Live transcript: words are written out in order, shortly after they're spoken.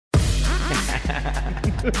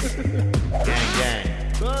Gang, gang.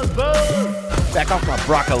 Buzz, buzz. Back off my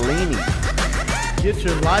broccolini. Get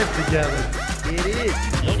your life together. It is.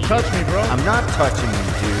 Don't touch me, bro. I'm not touching you,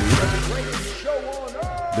 dude.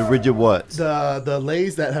 The rigid what? The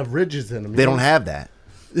Lays that have ridges in them. They don't have that.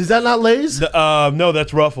 Is that not Lays? No,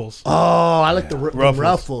 that's Ruffles. Oh, I like the Ruffles.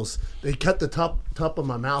 Ruffles. They cut the top of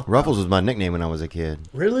my mouth. Ruffles was my nickname when I was a kid.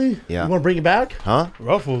 Really? Yeah. You want to bring it back? Huh?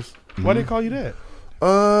 Ruffles. Why they call you that?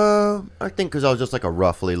 I think because I was just like a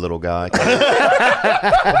roughly little guy.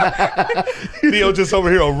 Theo just over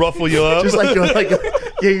here will ruffle you up. Just like you're like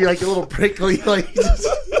a little prickly, like just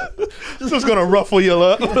gonna ruffle you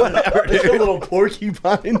up. like a little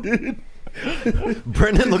porcupine, dude.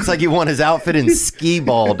 Brendan looks like he won his outfit in skee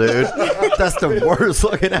ball, dude. That's the worst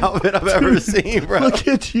looking outfit I've ever seen, bro. Look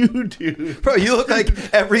at you, dude. Bro, you look like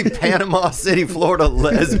every Panama City, Florida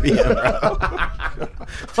lesbian, bro.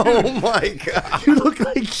 Oh my god. You look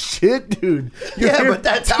like shit, dude. Yeah, but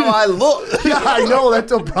that's how I look. Yeah, I know.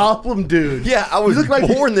 That's a problem, dude. Yeah, I was You look like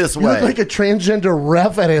born this You way. look like a transgender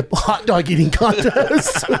ref at a hot dog eating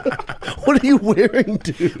contest. What are you wearing,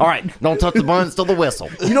 dude? All right, don't touch the buns till the whistle.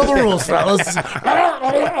 You know the rules, fellas.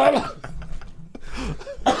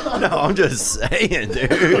 No, I'm just saying,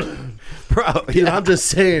 dude. Bro, Dude, I'm just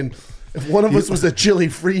saying, if one of us was a chili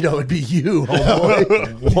Frito, it'd be you,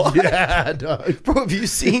 homeboy. What? Yeah, dog. Bro, have you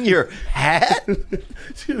seen your hat?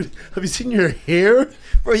 Dude, have you seen your hair?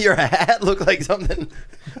 Bro, your hat looked like something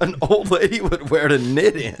an old lady would wear to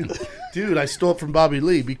knit in. Dude, I stole it from Bobby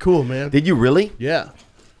Lee. Be cool, man. Did you really? Yeah.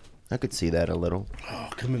 I could see that a little. Oh,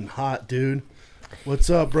 coming hot, dude. What's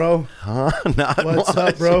up, bro? Huh? Not What's much.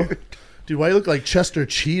 up, bro? Dude, why you look like Chester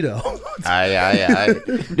Cheeto?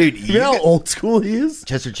 Dude, You know how old school he is?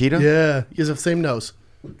 Chester Cheetah? Yeah, he has the same nose.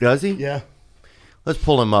 Does he? Yeah. Let's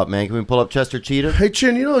pull him up, man. Can we pull up Chester Cheetah? Hey,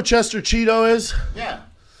 Chin, you know who Chester Cheeto is? Yeah.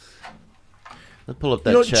 Let's pull up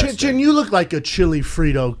that You know, Chester. Chin, you look like a chili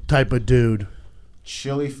Frito type of dude.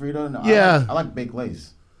 Chili Frito? No, Yeah. I like baked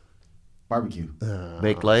Lays. Barbecue.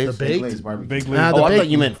 Baked Lays? the Baked baked? Lays barbecue. Big Nah, Lays. the Oh, I thought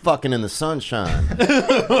baked- you meant fucking in the sunshine.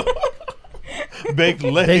 Baked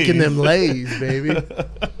Lays. Baking them Lays, baby.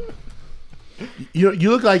 You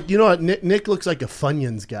look like, you know what, Nick looks like a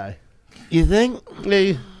Funyuns guy. You think?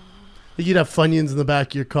 Hey, you'd have Funyuns in the back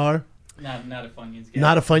of your car. Not a Funyuns guy.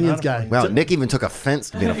 Not a Funyuns guy. Wow, Nick even took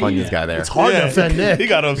offense to being a Funyuns guy there. It's hard to offend Nick. He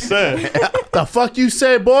got upset. The fuck you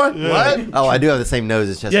say, boy? What? Oh, I do have the same nose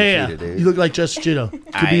as Chester Yeah. Cheetah, dude. You look like Chester Cheeto.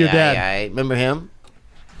 Could be your dad. Aye. Remember him?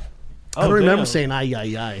 I don't remember damn. saying aye,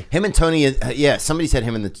 aye, aye. Him and Tony, yeah, somebody said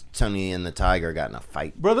him and Tony and the Tiger got in a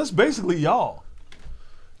fight. Bro, that's basically y'all.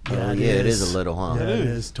 Yeah, it is a little, huh? Yeah, it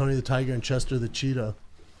is. is. Tony the Tiger and Chester the Cheetah.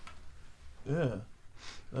 Yeah.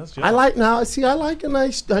 That's y'all. I like a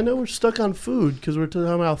nice. I know we're stuck on food because we're talking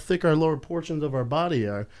about how thick our lower portions of our body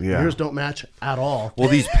are. Yeah. Yours don't match at all. Well,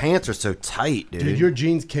 these pants are so tight, dude. Dude, your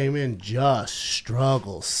jeans came in just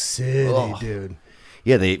struggle city, Ugh. dude.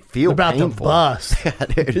 Yeah, they feel They're about painful. to bust.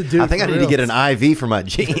 Dude, Dude, I think I for need to get reals. an IV for my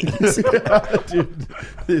jeans. Dude,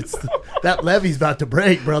 that levee's about to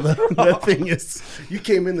break, brother. That thing is. You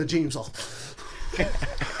came in the jeans all.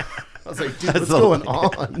 I was like, dude, what's the- going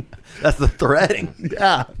on? That's the threading.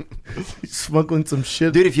 Yeah. Smuggling some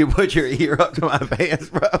shit. Dude, if you put your ear up to my pants,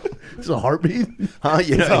 bro. It's a heartbeat. Huh?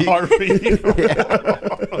 You know, a heartbeat.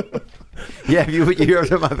 yeah, if you put your ear up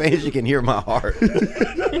to my pants, you can hear my heart.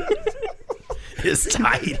 It's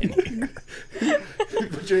tight in here. You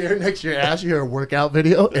put your ear next to your ass, you hear a workout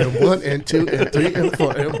video, and 1 and 2 and 3 and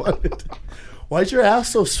 4 and 1 and 2. Why's your ass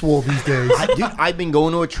so swole these days? Dude, I've been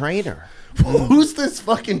going to a trainer. Who's this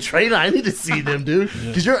fucking trainer? I need to see them, dude.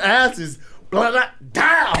 Because your ass is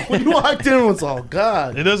down. When you walked in, it was all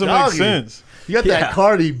God. It doesn't doggy. make sense. You got Yeah. that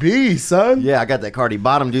Cardi B, son. Yeah, I got that Cardi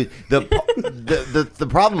bottom, dude. The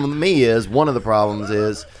problem with me is, one of the problems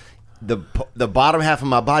is, the bottom half of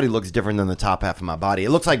my body looks different than the top half of my body.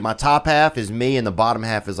 It looks like my top half is me and the bottom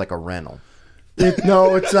half is like a rental.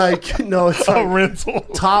 It's like A rental.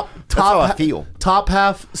 top how I feel. Top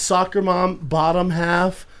half soccer mom, bottom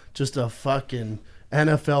half just a fucking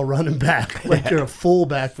NFL running back, like you're a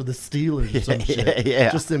fullback for the Steelers or some shit.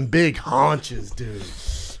 Yeah. Just them big haunches, dude.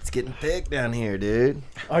 It's getting thick down here, dude.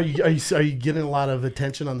 Are you getting a lot of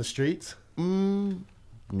attention on the streets?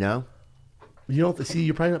 No. You don't see.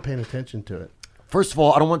 You're probably not paying attention to it. First of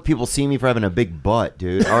all, I don't want people seeing me for having a big butt,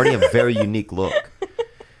 dude. I already have a very unique look.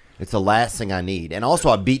 It's the last thing I need. And also,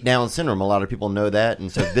 I beat Down syndrome. A lot of people know that.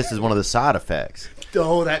 And so this is one of the side effects.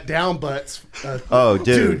 Oh, that down butts. Oh,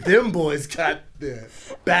 dude. them boys got the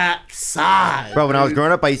backside. Bro, when I was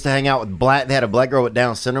growing up, I used to hang out with they had a black girl with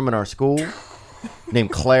Down syndrome in our school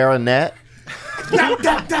named Clara Annette.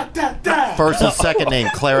 First and second name,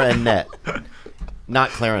 Clara Annette. not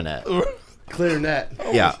clarinet. Clarinet.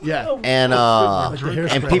 Yeah. Yeah. And Like the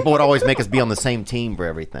hairspray. and people would always make us be on the same team for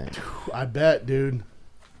everything. I bet, dude.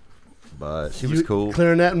 But she was cool.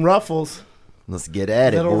 Clarinet and ruffles. Let's get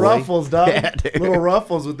at it, Little boy. ruffles, dog. Yeah, dude. Little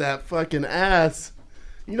ruffles with that fucking ass.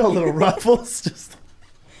 You know, little ruffles. Just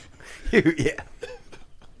Yeah.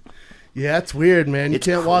 yeah, it's weird, man. You It's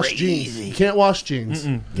can't wash crazy. jeans. You can't wash jeans.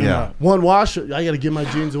 Yeah. One wash, I got to give my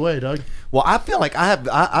jeans away, dog. Well, I feel like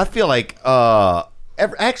I feel like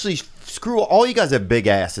actually screw all you guys have big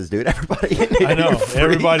asses, dude. Everybody in here, I know. you're freaks.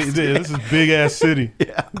 Everybody, this is big ass city.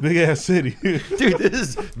 Yeah. Big ass city. Dude, this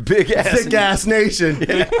is big ass. Thick ass nation.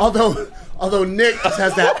 Although Nick just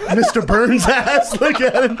has that Mr. Burns ass. Look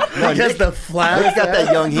at him. Nick has the flat. Nick's got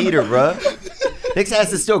that young heater, bro. Nick's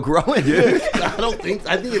ass is still growing, dude. I think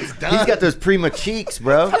it's done. He's got those prima cheeks,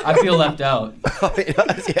 bro. I feel left out.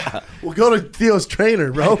 Yeah. We'll go to Theo's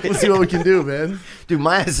trainer, bro. We'll see what we can do, man. Dude,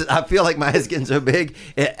 my ass, I feel like my ass is getting so big,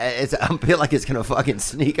 I feel like it's going to fucking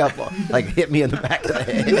sneak up, like hit me in the back of the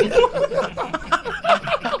head.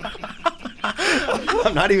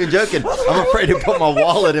 I'm not even joking. I'm afraid to put my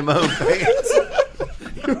wallet in my own pants.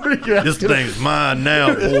 This thing's mine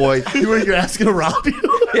now, boy. You're asking to rob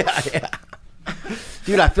you? Yeah.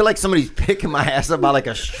 Dude, I feel like somebody's picking my ass up by like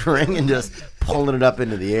a string and just pulling it up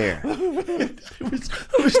into the air. I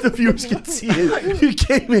wish the viewers could see it. You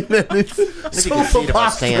came in and it's so can see it if I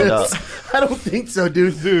stand preposterous. I don't think so,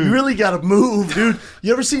 dude. You really got to move, dude.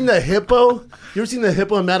 You ever seen the hippo? You ever seen the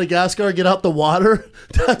hippo in Madagascar get out the water?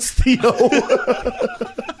 That's Theo.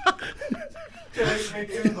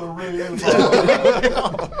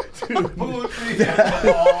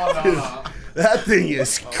 That thing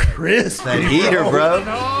is crisp. That heater, bro.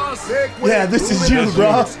 Yeah, this is you,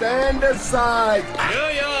 bro. Stand aside.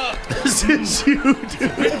 This is you, dude.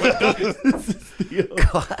 This is Theo.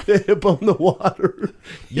 The hippo in the water.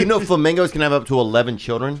 You know flamingos can have up to 11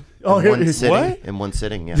 children Oh, in here one it is. sitting? What? In one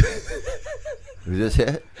sitting, yeah. Is this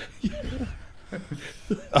it?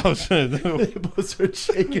 Oh shit. Hippo starts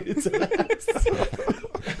shaking its ass.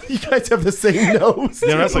 You guys have the same nose.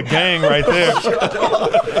 Damn, that's a gang right there.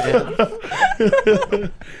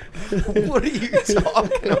 What are you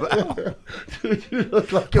talking about? You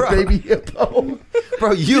look like a baby hippo.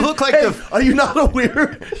 Bro, you look like Hey, the... are you not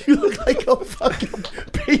aware? You look like a fucking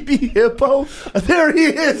baby hippo. There he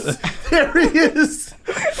is. There he is.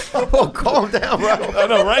 Oh, calm down, bro. I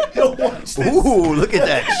know, right? Watch this. Ooh, look at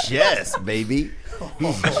that chest, baby.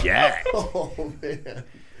 He's jacked. Oh, man.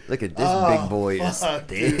 Look at this big boy is fuck,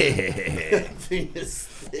 thick. That thing is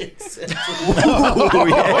thick. Ooh,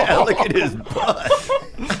 yeah, look at his butt.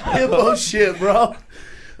 Hippo shit, bro.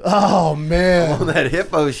 Oh, man. On that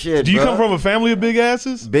hippo shit, Do you bro. come from a family of big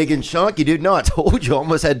asses? Big and chunky, dude? No, I told you I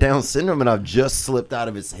almost had Down syndrome and I've just slipped out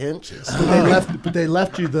of his hinges. They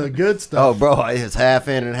left you the good Oh, stuff. bro, it's half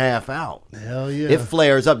in and half out. Hell yeah. It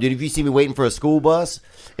flares up, dude. If you see me waiting for a school bus,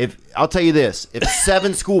 I'll tell you this, if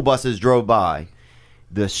 7 school buses drove by,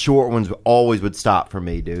 the short ones always would stop for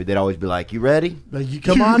me, dude. They'd always be like, "You ready?" Like, you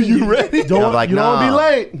come on, you ready? Don't, I'm like, you don't want to be "Nah."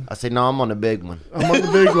 late. I say, "No, I'm on the big one." I'm on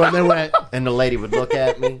the big one. They went. And the lady would look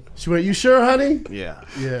at me. She went, "You sure, honey?" Yeah.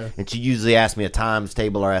 Yeah. And she usually asks me a times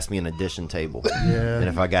table or asks me an addition table. Yeah. And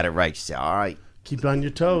if I got it right, she said, "All right. Keep on your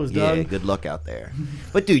toes, Yeah, dog. good luck out there."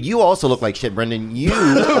 But dude, you also look like shit, Brendan. You,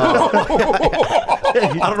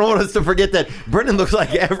 I don't want us to forget that Brendan looks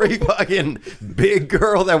like every fucking big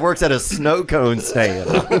girl that works at a snow cone stand.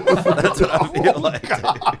 That's what I feel like.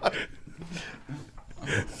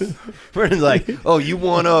 Brendan's like, "Oh, you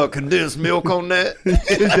want condensed milk on that?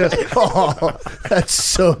 Oh, that's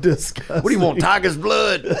so disgusting. What do you want, tiger's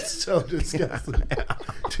blood?" That's so disgusting.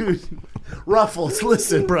 Dude, Ruffles,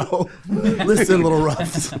 listen, bro. Listen, little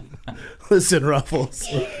Ruffles. Listen, Ruffles.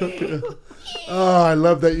 Oh, I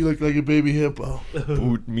love that you look like a baby hippo.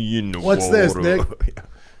 Put me in the What's water. this, Nick?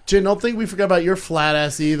 Jen, don't think we forgot about your flat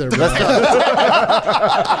ass either, bro. Damn,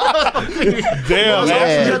 Yeah,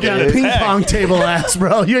 asses are You got getting that ping attacked. pong table ass,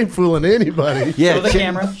 bro. You ain't fooling anybody. Yeah, Show the Chin-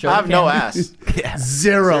 camera. Show I the have no camera. ass. Yeah.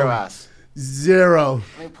 Zero. Zero ass. Zero.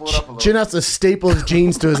 Let me pull it up a little. Chin has to staple his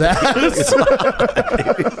jeans to his ass.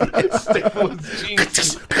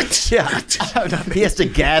 Yeah, he has to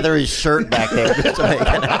gather his shirt back there just to make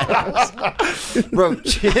an ass. Bro,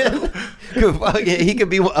 Chin, he could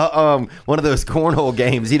be one of those cornhole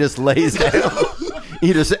games. He just lays down.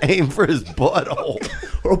 He just aim for his butthole.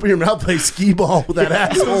 Or open your mouth, play skee ball with that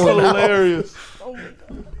asshole. in mouth. Hilarious.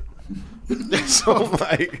 Oh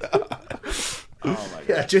my god!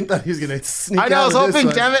 Yeah, Jen thought he was gonna sneak I know, I out was with this hoping,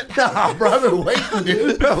 one. damn it. Nah, bro, I've been waiting,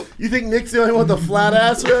 dude. You think Nick's the only one with the flat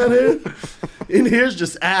ass around here? In here's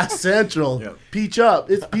just ass central. Yep. Peach up.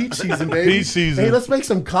 It's peach season, baby. Peach season. Hey, let's make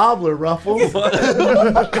some cobbler, Ruffles.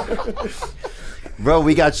 Bro,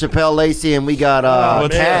 we got Chappelle Lacey and we got man.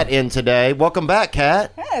 Kat in today. Welcome back,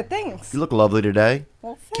 Kat. Yeah, thanks. You look lovely today.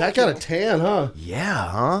 Well, Cat thank got you. a tan, huh? Yeah,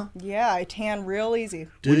 huh? Yeah, I tan real easy.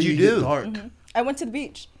 Dude, What'd you get do? Dark. I went to the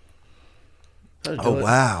beach. Oh,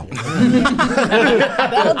 wow.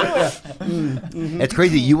 That'll do it. It's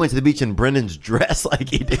crazy. You went to the beach and Brendan's dressed like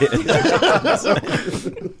he did.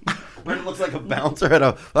 Brendan looks like a bouncer at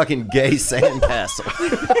a fucking gay sandcastle.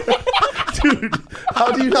 Dude,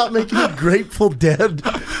 how do you not make any Grateful Dead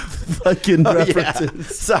fucking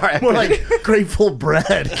references? Sorry. More like Grateful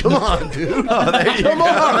Bread. Come on, dude. Come on,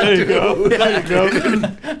 There you dude. go. There you go.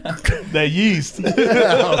 That yeast.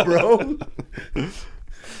 Yeah, bro.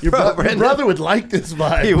 Your, Bro, your Brendan- brother would like this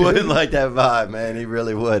vibe. He dude. would like that vibe, man. He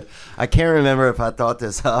really would. I can't remember if I thought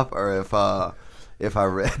this up or if I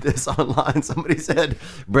read this online. Somebody said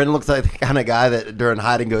Brendan looks like the kind of guy that during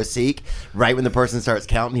hide and go seek, right when the person starts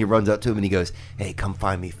counting, he runs up to him and he goes, "Hey, come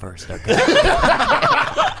find me first, okay?"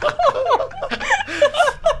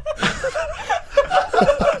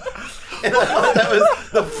 And I thought that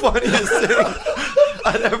was the funniest thing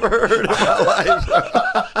I'd ever heard in my life.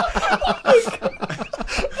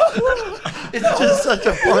 It's just such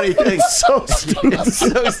a funny thing. So stupid. It's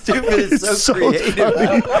so stupid. It's so creative.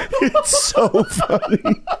 funny. It's so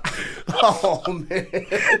funny. Oh, man.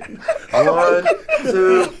 1,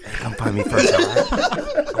 2. Hey, come find me first, all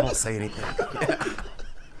right? I won't say anything. Yeah.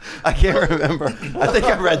 I can't remember. I think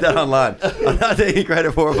I read that online. I'm not taking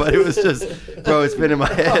credit for it, but it was just, bro, it's been in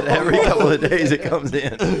my head every couple of days it comes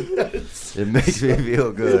in. It makes me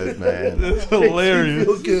feel good, man. It's hilarious.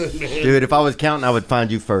 Feel good, man. Dude, if I was counting, I would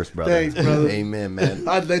find you first, brother. Thanks, brother. Amen, man.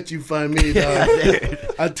 I'd let you find me, dog.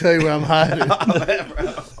 I'd tell you where I'm hiding.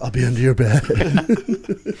 I'll be under your bed.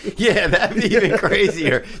 Yeah, that'd be even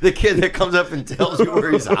crazier. The kid that comes up and tells you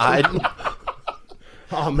where he's hiding.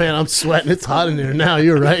 Oh, man, I'm sweating. It's hot in here now.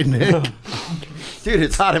 You're right, Nick. Dude,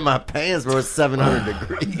 it's hot in my pants, bro. It's 700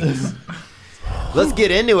 degrees. Let's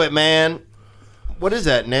get into it, man. What is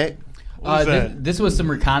that, Nick? What's that? This was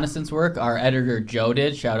some reconnaissance work our editor Joe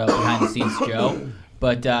did. Shout out behind the scenes Joe.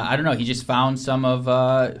 But I don't know. He just found some of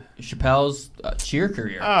Chappelle's cheer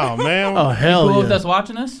career. Oh, man. Oh, hell Cool with yeah. us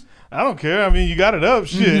watching this? I don't care. I mean, you got it up.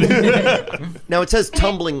 Shit. Now, it says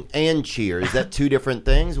tumbling and cheer. Is that two different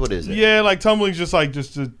things? What is it? Yeah, like tumbling's just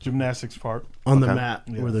the gymnastics part. On the Okay. mat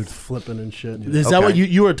Yeah. where they're flipping and shit. Is that Okay. what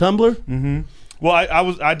you were a tumbler? Well,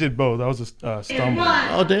 I did both. I was a stumbler.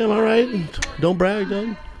 Oh, damn. All right. Don't brag,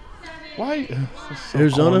 dog. Why? That's so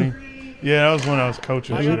Arizona? corny. Yeah, that was when I was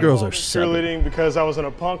coaching. You girls are seven. cheerleading because I was in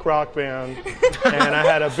a punk rock band and I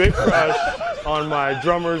had a big crush on my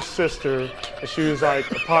drummer's sister. And she was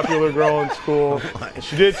like a popular girl in school. And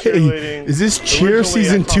she did cheerleading. Is this Cheer Originally,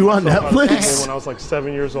 season I taught 2 on myself how to Netflix? tumble when I was like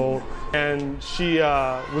 7 years old. And she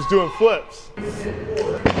was doing flips.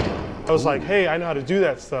 I was like, hey, I know how to do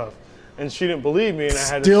that stuff. And she didn't believe me, and I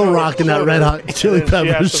had Still to rocking that Red Hot Chili And then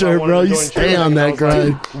she Peppers asked if I shirt, wanted bro. to You join stay on cheerleading. that I was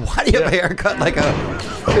grind. Why do you have a haircut like a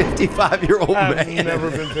 55-year-old I've man?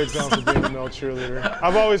 never been picked on for being a male cheerleader.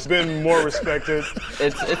 I've always been more respected.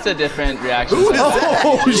 It's a different reaction.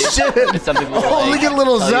 Oh, shit. Some people Oh, look at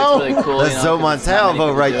little tell you Zoe. it's really cool, That's Zoe 'cause not many Montalvo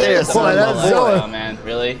people right do there. it. Boy, Some people that's are like, Zoe. oh man,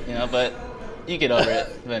 really? But you get over it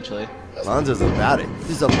eventually. Lonzo's about it.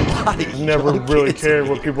 He's a body. Never junkie. really cared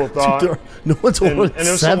what people thought. No one's And, over and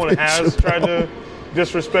if someone has tried to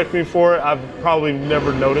disrespect me for it, I've probably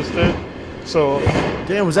never noticed it. So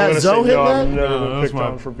Damn, was I'm that gonna Zoe say hitting no, I've that? never No, been that's picked my-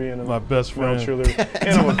 on for being a my best male friend. cheerleader.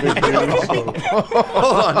 And I'm a big dude, so.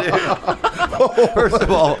 Hold on, dude. First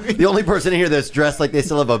of all, the only person in here that's dressed like they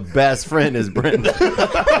still have a best friend is Brenda.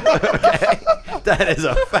 Okay? That is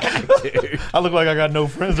a fact, dude. I look like I got no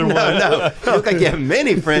friends or what? No, you look like you have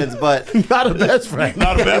many friends, but Not a best friend.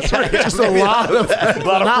 Not a best friend. Just a lot of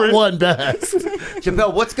not friends. one best.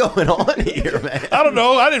 Chappelle, what's going on here, man? I don't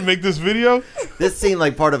know. I didn't make this video. This seemed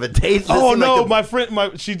like part of a date. This Oh seemed like no, the- my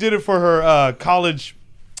friend, she did it for her college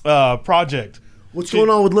project. What's going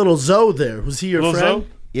on with little Zoe there? Was he your Lil friend? Zoe?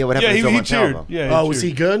 Yeah, what Yeah, happened to he Zoe cheered. Montalvo? Yeah, Oh, was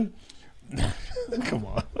he good? Come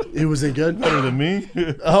on, He wasn't good? better than me.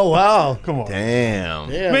 Oh, wow. Come on, Damn.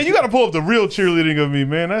 Damn. man. You got to pull up the real cheerleading of me,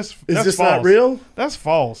 man. That's this false. not real? That's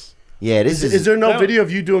false. Yeah, this Is there no that- video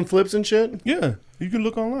of you doing flips and shit? Yeah, you can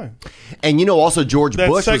look online. And you know, also George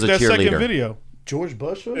Bush was a that second cheerleader. video. George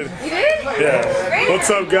Bush? was? Yeah. What's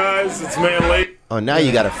up, guys? It's Man Late. Oh, now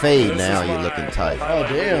you got a fade. Now you're looking tight. Oh,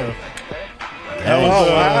 damn. That was,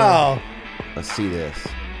 Oh, wow. Let's see this.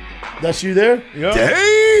 That's you there? Yeah.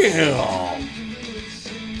 Damn.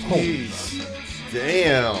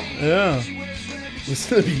 Damn. Yeah.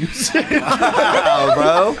 Listen to music. Wow,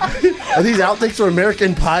 bro. Are these outtakes for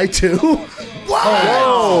American Pie too?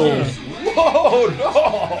 Whoa,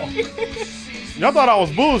 no. Y'all thought I was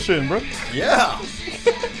bullshitting, bro. Yeah.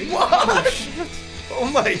 Wow. Oh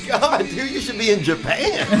my God, dude, you should be in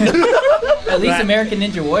Japan. At least American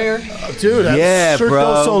Ninja Warrior. Dude, that's Yeah, Cirque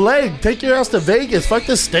bro. du Soleil. Take your ass to Vegas. Fuck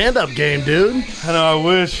this stand-up game, dude. I know, I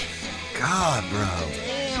wish. God, bro.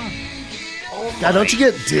 God, don't you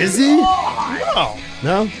get dizzy? No.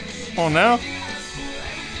 No? Come on now.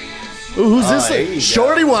 Ooh, who's Oh, there you this? go.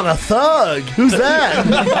 Shorty want a thug. Who's that?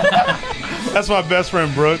 That's my best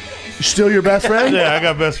friend, Brooke. Still your best friend? Yeah, I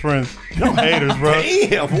got best friends. Y'all haters, bro.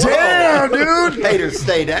 Damn, whoa. Damn, dude. Haters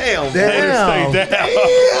stay down. Damn. Haters stay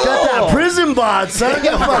down. Got that prison bod, son.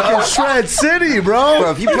 Got fucking Shred City, bro.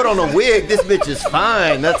 Bro, if you put on a wig, this bitch is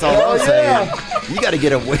fine. That's all I'm saying. You got to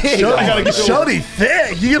get a wig on. Shorty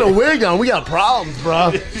thick. You get a wig on, we got problems,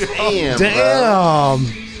 bro. Damn, Damn.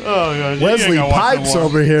 Oh, God. you Wesley ain't gotta watch Pipes no more.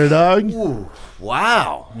 over here, dog. bro. Ooh,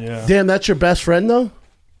 wow. Yeah. Damn, that's your best friend, though?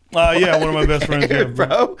 Yeah, one of my best friends. Yeah,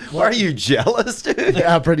 Bro, why are you jealous, dude?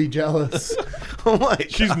 Yeah, pretty jealous. Oh my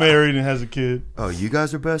God. She's married and has a kid. Oh, you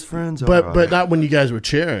guys are best friends? But All but right. not when you guys were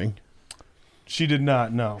cheering. She did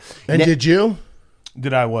not, no. And Ne- did you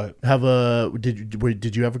Did I what? have a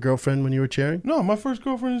did you have a girlfriend when you were cheering? No, my first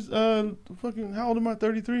girlfriend is fucking, how old am I?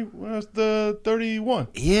 33? When I was 31.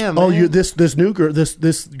 Yeah, man. Oh, you this new girl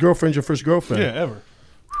this girlfriend's your first girlfriend. Yeah, ever.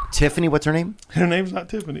 Tiffany, what's her name? Her name's not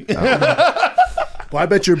Tiffany. Well, I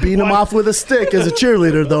bet you're beating him off with a stick as a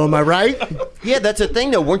cheerleader, though. Am I right? Yeah, that's the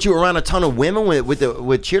thing, though. Weren't you around a ton of women with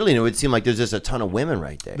cheerleading? It would seem like there's just a ton of women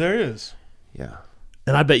right there. There is. Yeah.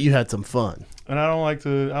 And I bet you had some fun. And I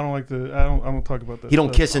don't talk about that. You don't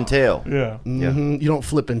stuff. kiss and tell. Yeah. Mhm. You don't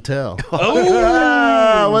flip and tell.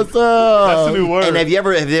 Oh, What's up? that's a new word. And have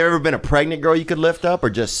there ever been a pregnant girl you could lift up, or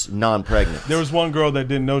just non-pregnant? There was one girl that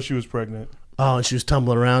didn't know she was pregnant. Oh, and she was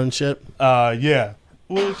tumbling around and shit. Yeah.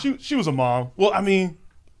 Well, she was a mom. Well, I mean,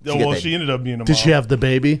 she ended up being a mom. Did she have the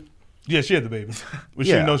baby? Yeah, she had the baby. But she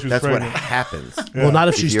Yeah, didn't know she was that's pregnant. what happens. Well, not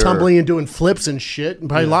if If she's you're- tumbling and doing flips and shit and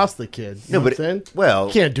probably lost the kid. You No, know but what I'm saying? well,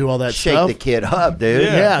 You can't do all that shake stuff. the kid up, dude.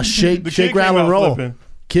 Yeah. Yeah, shake, The shake, kid came rattle, and out roll. flipping.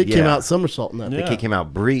 Kid came Yeah. out somersaulting that. Yeah. The kid came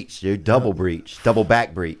out breech, dude. Double breech, double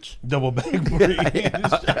back breech. Double back breed.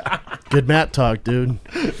 Good mat talk, dude.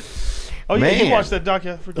 Oh, yeah, Man. you watched that doc?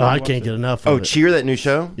 Oh, I can't get enough of Oh, it. Cheer, that new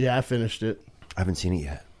show? Yeah, I finished it. I haven't seen it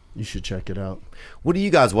yet. You should check it out. What are you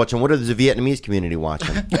guys watching? What is the Vietnamese community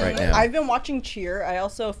watching right now? I've been watching Cheer. I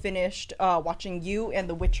also finished watching You and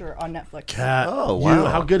The Witcher on Netflix. Cat. Oh, You, wow.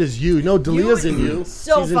 how good is you? No, Delia's in you.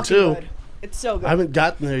 So season fucking 2. good. It's so good. I haven't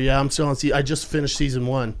gotten there yet. I'm still on season. I just finished season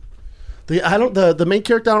 1. The main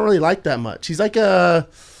character I don't really like that much. He's like I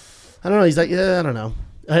don't know. He's like I don't know.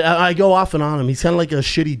 I go off and on him. He's kind of like a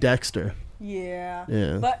shitty Dexter. Yeah.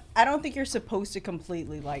 Yeah. But I don't think you're supposed to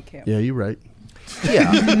completely like him. Yeah, you're right.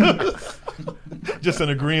 Yeah. Just an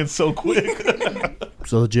agreement so quick.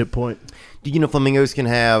 It's a legit point. Do you know flamingos can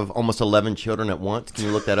have almost 11 children at once? Can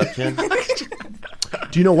you look that up, Jen?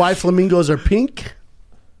 Do you know why flamingos are pink?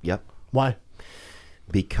 Yep. Why?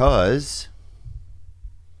 Because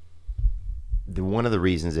one of the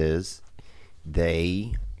reasons is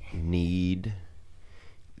they need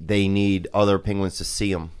other penguins to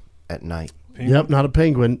see them at night. Yep, not a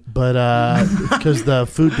penguin, but because the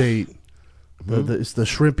food they eat, it's the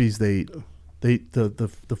shrimpies they eat. They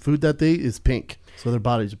the food that they eat is pink, so their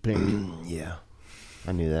bodies are pink. Yeah,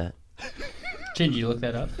 I knew that. Did you look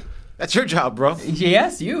that up? That's your job, bro.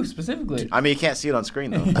 Yes, you specifically. I mean, you can't see it on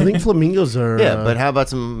screen, though. I think flamingos are. Yeah, but how about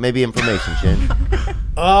some maybe information, Jen?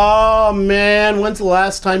 Oh man, when's the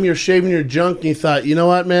last time you're shaving your junk and you thought, you know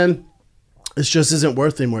what, man? This just isn't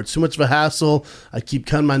worth it anymore. It's too much of a hassle. I keep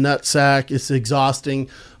cutting my nutsack. It's exhausting.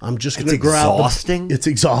 I'm just going to grow out. Exhausting? It's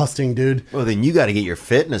exhausting, dude. Well, then you got to get your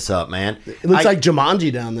fitness up, man. It looks like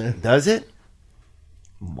Jumanji down there. Does it?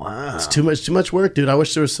 Wow. It's too much work, dude. I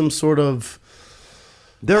wish there was some sort of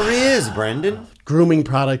There is, Brendan. grooming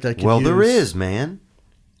product I could Well, use. there is, man.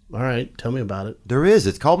 All right, tell me about it. There is.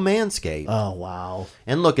 It's called Manscaped. Oh, wow.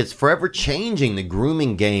 And look, it's forever changing the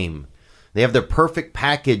grooming game. They have their Perfect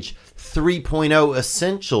Package 3.0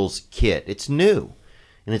 Essentials Kit. It's new.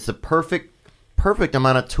 And it's the perfect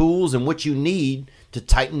amount of tools and what you need to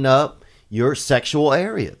tighten up your sexual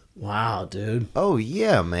area. Wow, dude. Oh,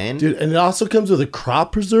 yeah, man. Dude, and it also comes with a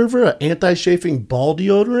crop preserver, an anti-chafing ball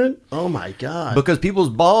deodorant. Oh, my God. Because people's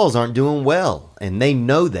balls aren't doing well. And they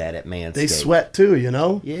know that at Manscaped. They sweat, too, you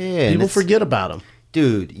know? Yeah. and People it's- forget about them.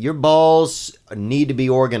 Dude, your balls need to be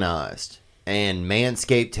organized, and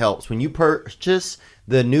Manscaped helps. When you purchase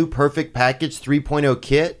the new Perfect Package 3.0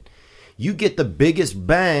 kit, you get the biggest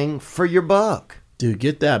bang for your buck. Dude,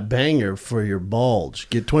 get that banger for your bulge.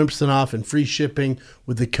 Get 20% off and free shipping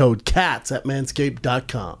with the code CATS at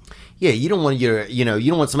manscaped.com. Yeah, you don't want you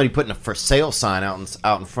don't want somebody putting a for sale sign out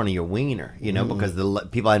in front of your wiener, because the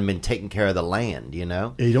people hadn't been taking care of the land,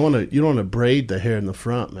 Yeah, you don't want to braid the hair in the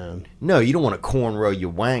front, man. No, you don't want to cornrow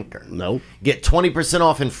your wanker. Nope. Get 20%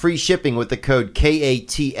 off and free shipping with the code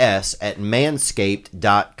KATS at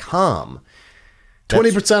manscaped.com.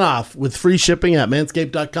 20% off with free shipping at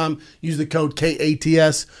manscaped.com. Use the code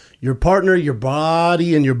KATS. Your partner, your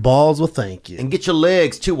body, and your balls will thank you. And get your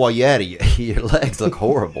legs, too, while you're at it. Your legs look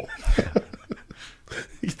horrible.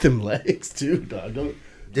 Get them legs, too, dog.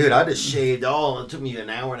 Dude, I just shaved all, and it took me an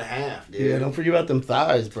hour and a half, dude. Yeah, don't forget about them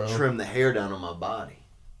thighs, bro. Trim the hair down on my body.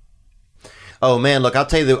 Oh, man, look, I'll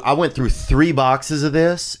tell you, I went through 3 boxes of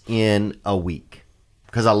this in a week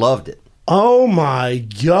because I loved it. Oh, my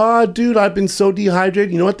God, dude. I've been so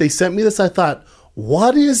dehydrated. You know what? They sent me this. I thought,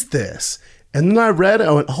 what is this? And then I read it.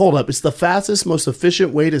 I went, hold up. It's the fastest, most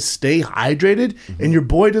efficient way to stay hydrated. And your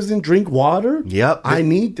boy doesn't drink water? Yep. I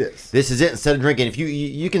need this. This is it. Instead of drinking, if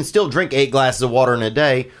you can still drink 8 glasses of water in a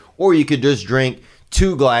day, or you could just drink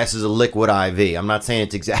 2 glasses of liquid IV. I'm not saying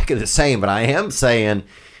it's exactly the same, but I am saying,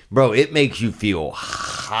 bro, it makes you feel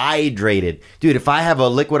hydrated. Dude, if I have a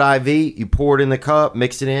liquid IV, you pour it in the cup,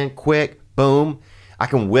 mix it in, quick, boom. I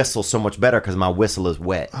can whistle so much better because my whistle is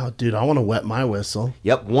wet. Oh, dude, I want to wet my whistle.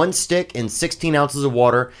 Yep, 1 stick and 16 ounces of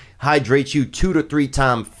water hydrates you 2 to 3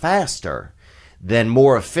 times faster than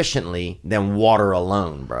more efficiently than water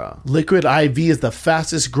alone, bro. Liquid IV is the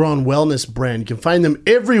fastest growing wellness brand. You can find them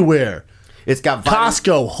everywhere. It's got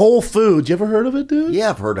Costco, Whole Foods. You ever heard of it, dude? Yeah,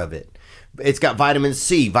 I've heard of it. It's got vitamin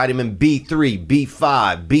C, vitamin B3,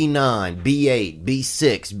 B5, B9, B8,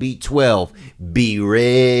 B6, B12. Be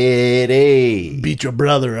ready. Beat your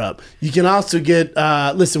brother up. You can also get,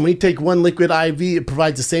 listen, when you take 1 liquid IV, it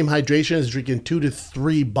provides the same hydration as drinking 2 to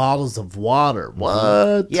 3 bottles of water.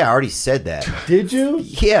 What? Yeah, I already said that. Did you?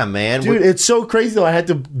 Yeah, man. Dude, it's so crazy though. I had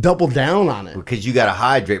to double down on it. Because you got to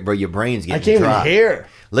hydrate, bro. Your brain's getting I can't dry. even hear.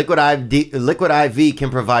 Liquid IV can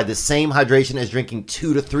provide the same hydration as drinking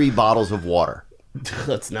 2 to 3 bottles of water.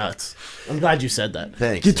 That's nuts. I'm glad you said that.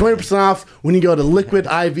 Thanks. Get 20% off when you go to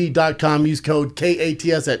liquidiv.com. Use code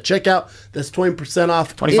KATS at checkout. That's 20%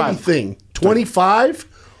 off 25. anything. 25?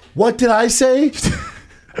 What did I say?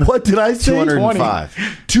 What did I say? 205.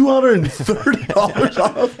 $230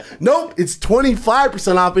 off? Nope, it's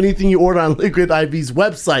 25% off anything you order on Liquid IV's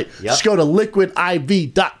website. Yep. Just go to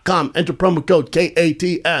liquidiv.com, enter promo code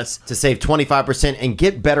KATS. To save 25% and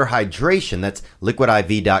get better hydration. That's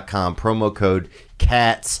liquidiv.com, promo code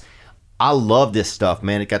CATS. I love this stuff,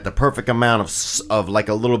 man. It got the perfect amount of like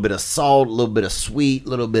a little bit of salt, a little bit of sweet, a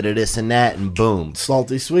little bit of this and that, and boom.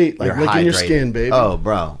 Salty sweet, like You're licking your hydrated. skin, baby. Oh,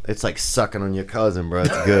 bro. It's like sucking on your cousin, bro.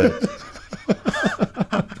 It's good.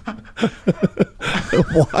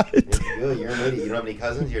 What? It's good. You're an idiot. You don't have any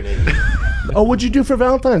cousins? You're an idiot. Oh, what'd you do for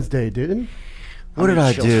Valentine's Day, dude? What did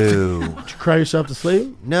I do? Did you cry yourself to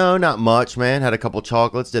sleep? No, not much, man. Had a couple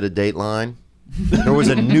chocolates, did a Dateline. There was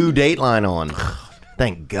a new Dateline on.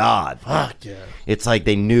 Thank God. Fuck yeah. It's like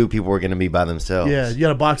they knew people were going to be by themselves. Yeah, you got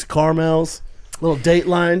a box of caramels, little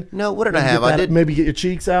Dateline. No, what did I have? I did. Maybe get your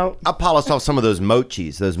cheeks out. I polished off some of those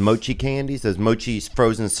mochis, those mochi candies, those mochi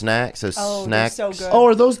frozen snacks, those Oh, snacks. they're so good. Oh,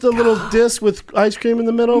 are those the little discs with ice cream in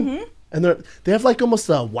the middle? Mm-hmm. And they have like almost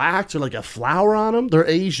a wax or like a flour on them. They're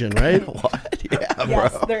Asian, right? What? Yeah,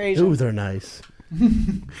 Yes, bro. they're Asian. Ooh, they're nice.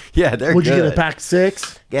 Yeah, they're Would good. you get a pack of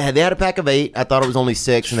 6? Yeah, they had a pack of 8. I thought it was only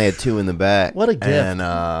 6, and they had 2 in the back. What a gift. And,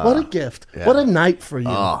 what a gift. yeah. What a night for you.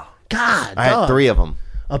 Oh. God. I had dog. 3 of them.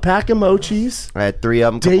 A pack of mochis I had 3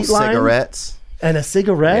 of them, couple Dateline? cigarettes. and a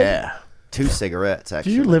cigarette. Yeah, 2 cigarettes,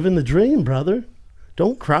 actually. You're living the dream, brother.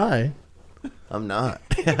 Don't cry. I'm not.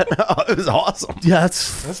 No, it was awesome. Yeah,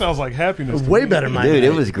 that's That sounds like happiness. to way me. better, my Dude, guy.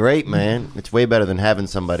 it was great, man. It's way better than having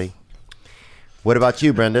somebody. What about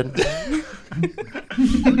you, Brendan?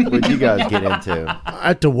 What'd you guys get into? I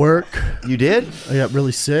had to work. You did? I got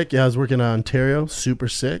really sick. Yeah, I was working in Ontario. Super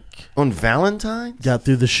sick. On Valentine's? Got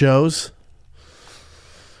through the shows.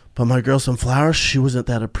 But my girl some flowers. She wasn't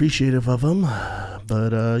that appreciative of them. But,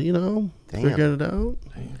 Damn. figured it out.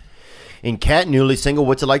 And Kat, newly single,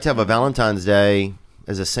 what's it like to have a Valentine's Day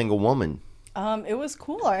as a single woman? It was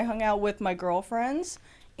cool. I hung out with my girlfriends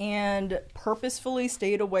and purposefully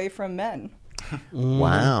stayed away from men.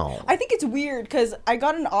 Wow. I think it's weird because I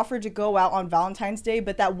got an offer to go out on Valentine's Day,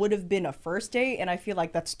 but that would have been a first date, and I feel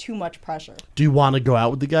like that's too much pressure. Do you want to go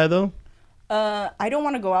out with the guy, though? I don't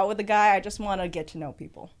want to go out with a guy. I just want to get to know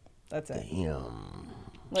people. That's it. Damn.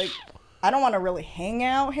 Like, I don't want to really hang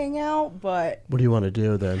out, but What do you want to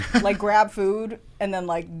do then? like grab food and then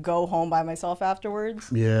like go home by myself afterwards.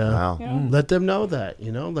 Yeah. Wow. Let them know that,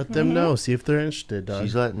 Let them know. See if they're interested, dog.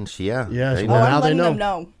 She's letting, Yeah, they she- know. Well, I'm now they letting know. them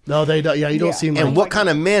know. No, they don't. Yeah, you don't Yeah. seem And like. what kind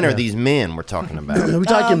of men are these men we're talking about? Are we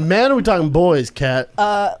talking men or are we talking boys, Kat?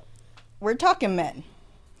 We're talking men.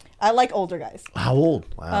 I like older guys. How old?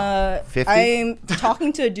 Wow. 50? I'm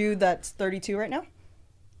talking to a dude that's 32 right now.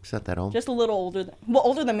 Is that old? Just a little older.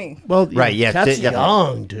 Older than me. Well, Right, yeah, Kat's yeah.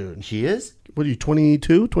 young, dude. She is? What are you,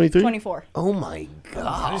 22, 23? 24. Oh my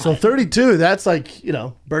God. So 32, that's like,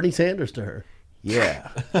 Bernie Sanders to her. Yeah,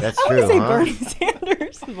 that's I true. wouldn't say huh? Bernie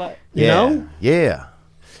Sanders, but You Yeah. know? Yeah.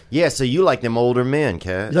 Yeah, so you like them older men,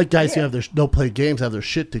 Kat. You like guys who don't play games, have their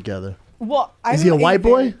shit together. well, Is he a white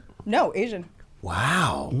boy? No, Asian.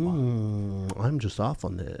 Wow. I'm just off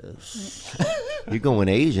on this. You're going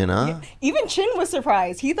Asian, huh? Even Chin was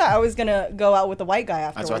surprised. He thought I was gonna go out with a white guy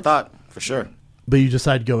afterwards. That's what I thought, for sure. But you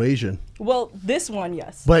decide to go Asian. Well, this one,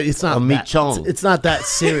 yes. But it's not Meat that, Chong. it's not that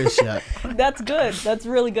serious yet. That's good. That's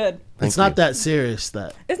really good. It's not that serious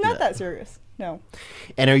that. It's not that serious. No.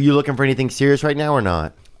 And are you looking for anything serious right now or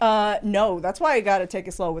not? No. That's why I gotta take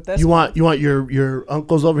it slow with this. You one. want your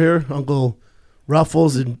uncles over here, Uncle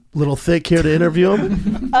Ruffles and Little Thick here to interview him?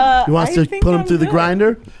 You want us I to think put him I'm through the good.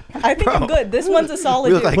 grinder? I think I'm good. This one's a solid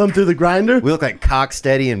We look dude. like- Put him through the grinder? We look like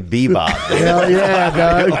Cocksteady and Bebop. Hell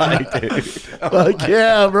yeah, dog. Fuck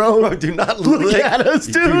yeah, bro. Do not Look lick, at us,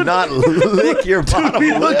 Do dude. not lick your bottom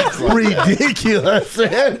We look lip. ridiculous,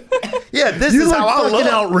 man. Yeah, this You is look how I fucking look.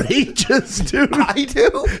 outrageous, dude. I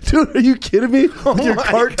do. Dude, are you kidding me? With your my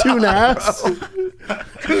cartoon God, ass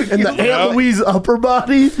and the Aunt Louise upper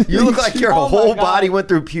body. You look like your Oh my whole God. body went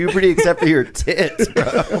through puberty except for your tits,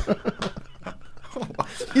 bro.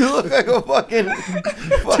 You look like a fucking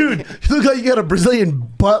Dude, you look like you got a Brazilian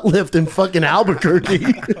butt lift in fucking Albuquerque.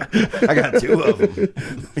 I got two of them.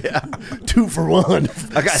 Yeah. 2 for 1.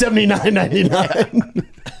 I got- $79.99.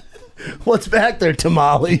 What's back there,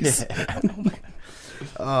 tamales?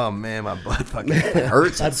 Oh man, my butt fucking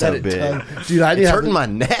hurts. I It's so bet it big. does. Dude, I need It's to have hurting my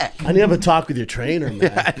neck. I need to have a talk with your trainer, man.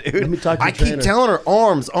 Yeah, dude. Let me talk to your I trainer. keep telling her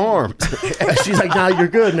arms. She's like, nah, you're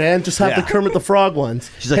good, man. Just have the Yeah. Kermit the Frog ones.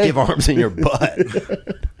 She's like, Hey, you have arms in your butt.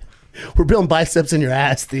 we're building biceps in your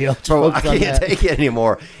ass, Theo. Just Bro, I focus on can't that. take it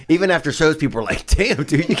anymore. Even after shows, people are like, damn,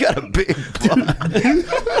 dude, you got a big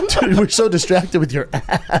butt. Dude, we're so distracted with your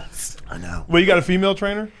ass. I know. Well, you got a female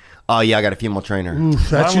trainer? Oh, yeah, I got a female trainer.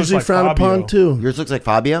 That's looks usually like frowned Fabio. upon, too. Yours looks like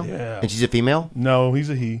Fabio? Yeah. And she's a female? No, he's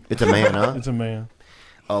a he. It's a man, huh? It's a man.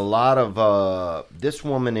 A lot of, this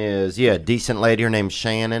woman is, a decent lady. Her name's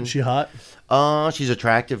Shannon. She hot? She's an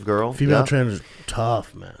attractive girl. Female yeah. trainers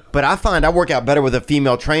tough, man. But I find I work out better with a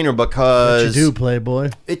female trainer What because you do,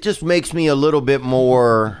 Playboy? it just makes me a little bit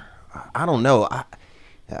more, I don't know. I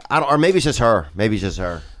don't, or maybe it's just her. Maybe it's just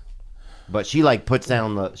her. But she like puts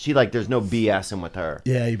down there's no BSing with her.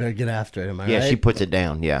 Yeah, you better get after it, am I Yeah, right? she puts it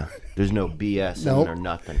down. Yeah. There's no BSing Nope. or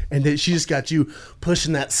nothing. And then she just got you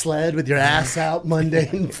pushing that sled with your ass out Monday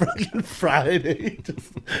and fucking Friday.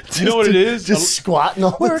 You know what it is? Just squatting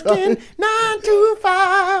all the time. 9 to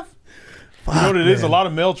 5. You know what it is? man. A lot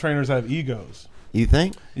of male trainers have egos. You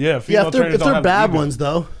think? Yeah, female Yeah, if they're, trainers if don't they're have bad egos. ones,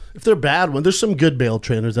 though. If they're bad ones, there's some good male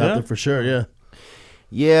trainers out Yeah? there for sure, yeah.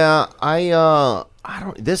 Yeah, I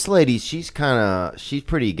don't. This lady, she's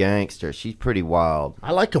pretty gangster. She's pretty wild.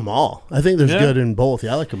 I like them all. I think there's Yeah. good in both.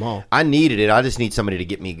 Yeah, I like them all. I needed it. I just need somebody to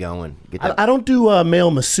get me going. Get that. I don't do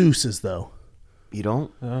male masseuses, though. You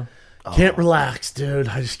don't? Can't relax, dude.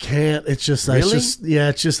 I just can't. It's just, Really?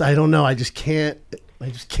 it's just, I don't know. I just can't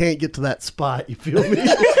get to that spot. You feel me?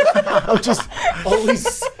 I'm just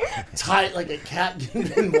always tight like a cat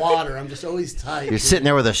in water. I'm just always tight. You're sitting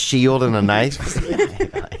there with a shield and a knife.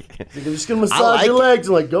 I'm just gonna massage like your it. legs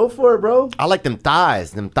and like go for it, bro. I like them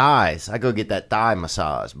thighs. Them thighs. I go get that thigh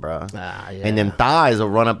massage, bro. Ah, yeah. And them thighs will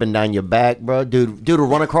run up and down your back, bro. Dude will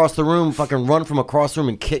run across the room, fucking run from across the room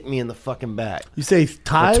and kick me in the fucking back. You say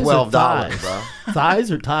thighs For $12, or thighs? bro.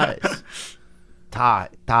 Thighs or ties? Thighs.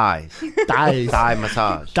 Thighs. Thigh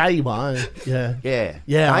massage. Taiwan. Yeah. Yeah.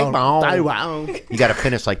 Yeah. Taiwan. Taiwan. You got to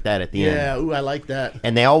finish like that at the end. Yeah. Ooh, I like that.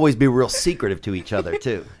 And they always be real secretive to each other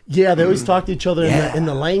too. Yeah, they always talk to each other Yeah. in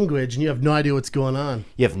the language, and you have no idea what's going on.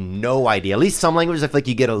 You have no idea. At least some languages, I feel like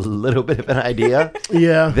you get a little bit of an idea.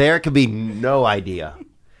 Yeah. There could be no idea.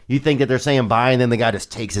 You think that they're saying bye, and then the guy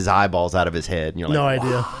just takes his eyeballs out of his head, and you're like, No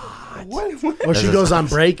idea. Or she goes on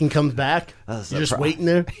break and comes back. That's You're a just pro- waiting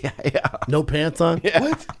there, yeah, yeah. no pants on.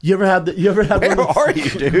 What? You ever had? Where one of those- are you,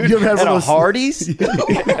 dude? You ever had At one a of those- Hardee's?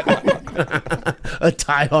 A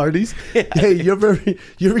Thai Hardee's. Hey, you ever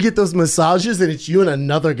get those massages and it's you and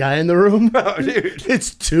another guy in the room? Oh, dude.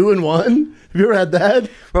 It's 2 in 1. Have you ever had that?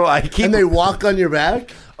 Bro, I keep. And they walk on your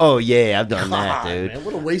back? Oh yeah, I've done that, God, dude. man,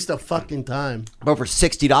 what a waste of fucking time. Bro, for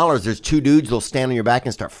 $60, there's 2 dudes that'll stand on your back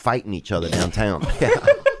and start fighting each other downtown. Yeah.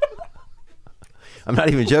 I'm not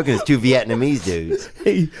even joking. It's 2 Vietnamese dudes.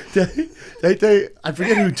 Hey, I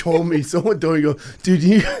forget who told me. Someone told me, go, dude,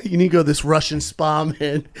 you need to go to this Russian spa,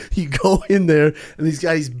 man. You go in there, and these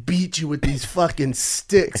guys beat you with these fucking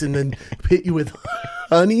sticks and then hit you with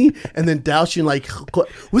honey and then douse you in like...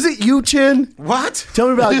 Was it you, Chin? What? Tell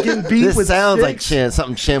me about getting beat This with sounds like sticks.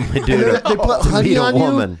 something Chin would do And then they put to honey meet a on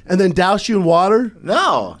woman. you and then douse you in water.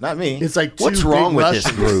 No, not me. It's like two What's big wrong with Russians.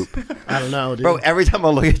 this group? I don't know, dude. Bro, every time I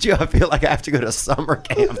look at you, I feel like I have to go to summer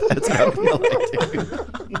camp. That's how I feel like, dude.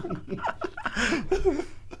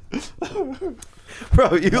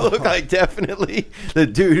 Bro, you look like definitely the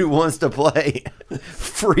dude who wants to play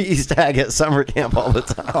freeze tag at summer camp all the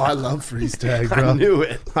time. Oh, I love freeze tag, bro. I knew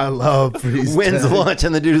it. I love freeze When's tag. lunch?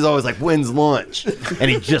 And the dude is always like, when's lunch? And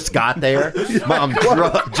he just got there. Mom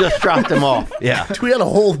just dropped him off. Yeah. We had a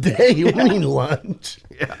whole day. What do you mean lunch?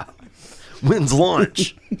 Yeah. When's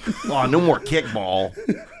lunch? Oh, no more kickball.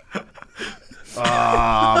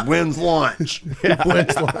 When's lunch? Yeah.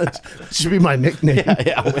 When's lunch? Should be my nickname.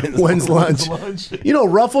 Yeah, When's lunch? You know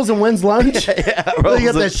Ruffles and When's lunch? Yeah, They Ruffles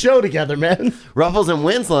got that and- show together, man. Ruffles and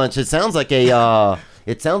When's lunch. It sounds like a.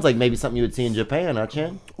 It sounds like maybe something you would see in Japan, huh,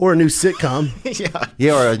 Chan? Or a new sitcom.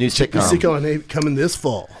 Yeah, or a new sitcom. Sitcom coming this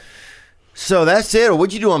fall. So that's it.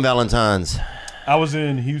 What'd you do on Valentine's? I was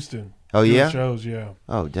in Houston. Oh, doing yeah? shows, yeah.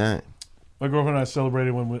 Oh, dang. My girlfriend and I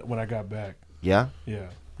celebrated when I got back. Yeah? Yeah.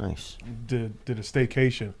 Nice. Did a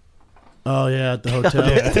staycation. Oh, yeah, at the hotel.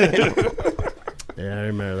 Yeah, I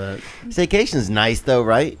remember that. Staycation's nice, though,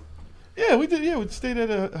 right? Yeah, we did. Yeah, we stayed at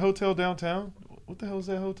a hotel downtown. What the hell is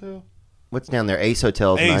that hotel? What's down there? Ace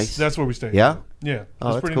Hotel's Ace. nice. That's where we stayed. Yeah? Yeah. It Oh,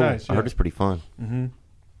 was that's pretty cool. nice. I Yeah. heard it's pretty fun.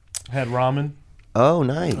 Had ramen. Oh,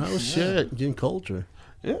 nice. Oh, shit. Getting culture.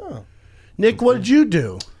 Yeah. Nick, what did you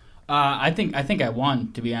do? I think I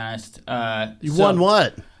won, to be honest. You won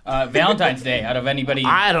what? Valentine's Day. Out of anybody,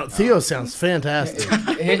 I don't. Theo sounds fantastic.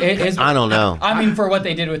 I don't know. I mean, for what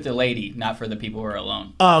they did with the lady, not for the people who are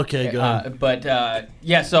alone. Oh, okay, go ahead. But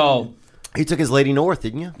yeah, so He took his lady north,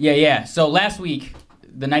 didn't you? yeah. So last week,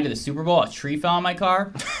 the night of the Super Bowl, a tree fell on my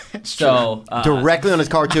car. So Directly on his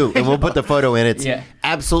car, too. And we'll put the photo in. It's Yeah.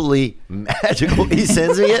 absolutely magical. He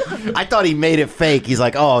sends me it. I thought he made it fake. He's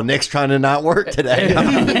like, oh, Nick's trying to not work today.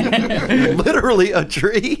 Literally a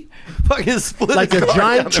tree. Fucking split Like his a car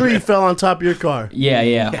giant down tree fell on top of your car.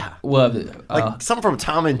 yeah. Well, Like something from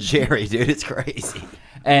Tom and Jerry, dude. It's crazy.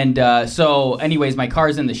 and so, anyways, my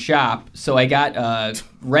car's in the shop. So I got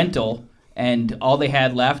rental, and all they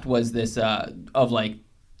had left was this of like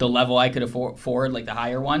the level I could afford, like the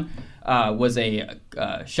higher one, was a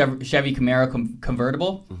Chevy Camaro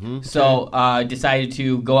convertible. So decided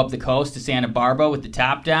to go up the coast to Santa Barbara with the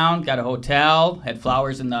top down. Got a hotel, had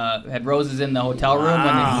roses in the hotel room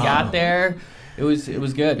when he got there. It was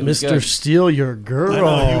good. It was Mr. good. Steal Your Girl. I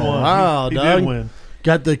know, he won. Wow, he dog. did win.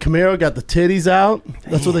 Got the Camaro, got the titties out.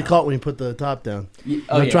 That's what they call it when you put the top down.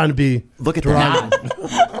 Oh, I'm yeah. trying to be. Look at that.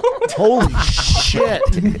 Nah. Holy shit.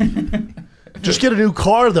 Just get a new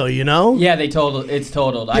car, though, you know? Yeah, it's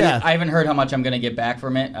totaled. Yeah. I haven't heard how much I'm gonna get back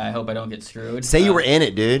from it. I hope I don't get screwed. Say you were in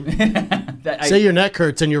it, dude. Say your neck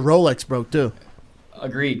hurts and your Rolex broke, too.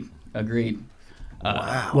 Agreed.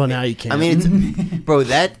 Well, now you can't. I mean, it's, bro,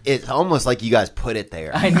 it's almost like you guys put it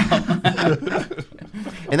there. I know.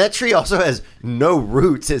 And that tree also has no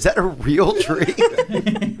roots. Is that a real tree?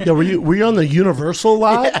 yeah, were you on the Universal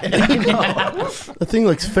lot? The thing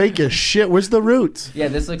looks fake as shit. Where's the roots? Yeah,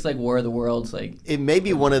 this looks like War of the Worlds. Like It may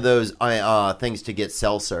be one of those things to get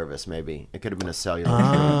cell service, maybe. It could have been a cellular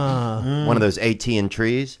tree. One of those AT&T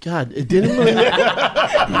trees. God, it didn't look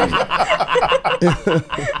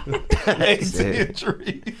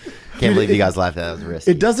Dude. Can't believe you guys laughed at that. That was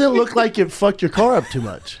risky. It doesn't look like it fucked your car up too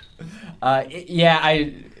much. yeah,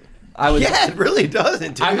 I was. Yeah, it really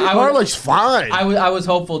doesn't, dude. I Car was, looks fine. I was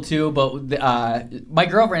hopeful too, but my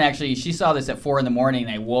girlfriend actually, she saw this at 4 a.m. and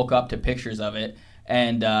I woke up to pictures of it.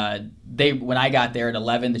 And when I got there at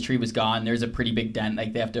 11, the tree was gone. There's a pretty big dent.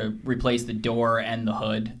 Like they have to replace the door and the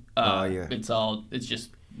hood. Yeah. It's just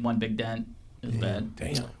one big dent. It's bad.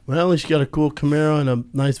 Damn. Well, at least you got a cool Camaro and a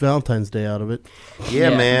nice Valentine's Day out of it.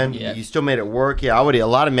 Yeah, Yeah, man. yeah. You still made it work. Yeah, a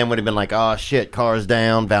lot of men would have been like, oh, shit, car's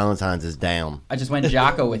down. Valentine's is down. I just went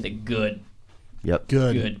Jocko with it. Good. Yep.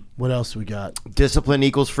 Good. Good. What else we got? Discipline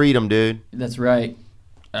equals freedom, dude. That's right.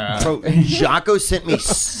 Bro, Jocko sent me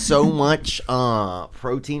so much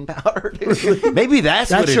protein powder, dude. Maybe that's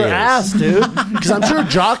what it your is. ass, dude. Because I'm sure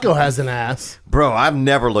Jocko has an ass. Bro, I've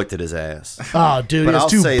never looked at his ass. Oh, dude, But he has I'll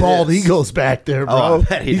two say bald this. eagles back there, bro. Oh, I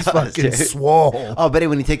bet he He's does, fucking dude. swole. Oh, I bet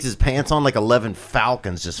when he takes his pants on, like 11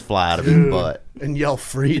 falcons just fly out of his butt. And yell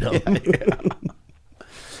freedom.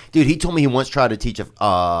 Dude, he told me he once tried to teach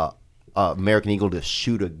a American Eagle to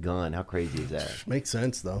shoot a gun. How crazy is that? Makes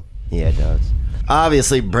sense, though. Yeah, it does.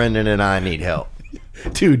 Obviously, Brendan and I need help.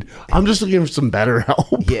 Dude, I'm just looking for some better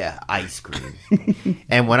help. Yeah, ice cream.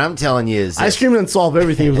 And what I'm telling you is Ice cream didn't solve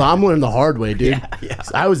everything. It was, I'm learning the hard way, dude. Yeah.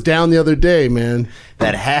 I was down the other day, man.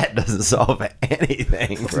 that hat doesn't solve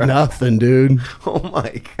anything, bro. Nothing, dude. Oh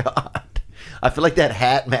my god. I feel like that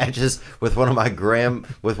hat matches with one of my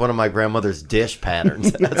grandmother's dish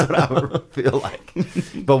patterns. That's what I would feel like.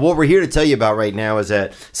 But what we're here to tell you about right now is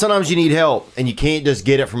that sometimes you need help and you can't just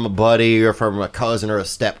get it from a buddy or from a cousin or a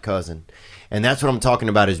step cousin. And that's what I'm talking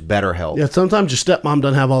about is BetterHelp. Yeah, sometimes your stepmom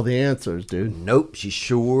doesn't have all the answers, dude. Nope, she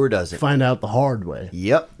sure doesn't. Find out the hard way.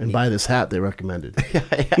 Yep. And buy this hat they recommended.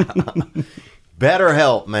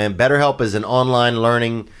 BetterHelp, man. BetterHelp is an online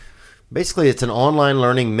learning, basically it's an online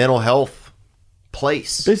learning mental health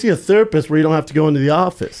place. Basically a therapist where you don't have to go into the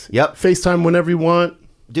office. Yep. FaceTime whenever you want.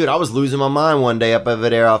 Dude, I was losing my mind one day up over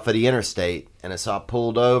there off of the interstate, and so I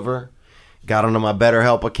pulled over, got onto my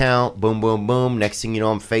BetterHelp account, boom, boom, boom. Next thing you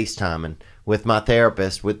know, I'm FaceTiming with my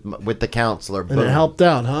therapist, with the counselor. And it helped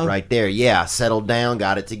out, huh? Right there. Yeah, I settled down,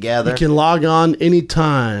 got it together. You can log on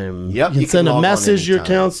anytime. Yep, You can send log a on message to your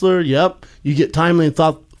anytime. counselor. Yep. You get timely and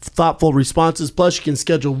thoughtful responses. Plus, you can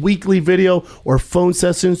schedule weekly video or phone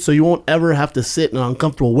sessions so you won't ever have to sit in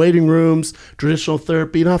uncomfortable waiting rooms, traditional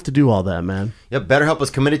therapy. You don't have to do all that, man. Yep, BetterHelp is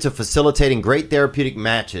committed to facilitating great therapeutic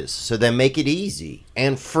matches, so they make it easy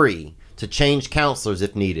and free to change counselors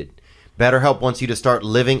if needed. BetterHelp wants you to start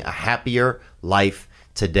living a happier life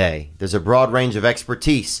today. There's a broad range of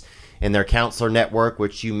expertise in their counselor network,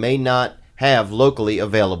 which you may not have locally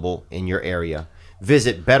available in your area.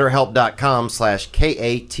 Visit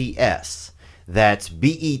betterhelp.com/KATS. That's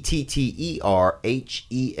BETTERHELP.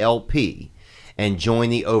 And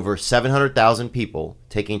join the over 700,000 people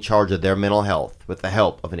taking charge of their mental health with the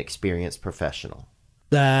help of an experienced professional.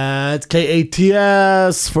 That's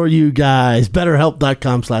KATS for you guys.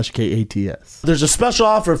 BetterHelp.com/KATS. There's a special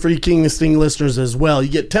offer for you King and Sting listeners as well. You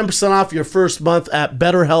get 10% off your first month at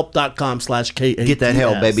BetterHelp.com/KATS. Get that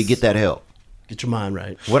help, baby. Get that help. Get your mind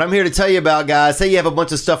right. What I'm here to tell you about, guys, say you have a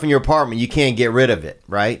bunch of stuff in your apartment, you can't get rid of it,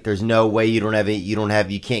 right? There's no way you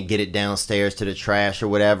can't get it downstairs to the trash or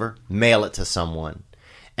whatever. Mail it to someone.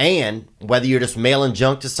 And whether you're just mailing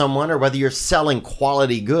junk to someone or whether you're selling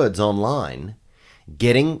quality goods online,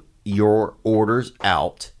 getting your orders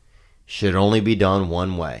out should only be done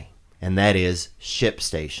one way, and that is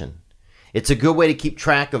ShipStation. It's a good way to keep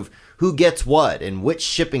track of who gets what and which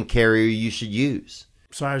shipping carrier you should use.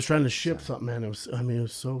 Sorry, I was trying to ship something, man. It was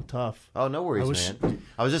so tough. Oh, no worries, man.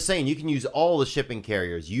 I was just saying, you can use all the shipping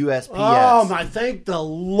carriers, USPS. Oh, my, thank the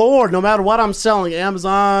Lord. No matter what I'm selling,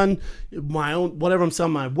 Amazon, my own, whatever I'm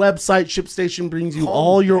selling, my website, ShipStation brings you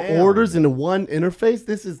all your orders into one interface.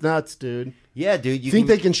 This is nuts, dude. Yeah, dude. You think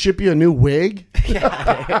they can ship you a new wig?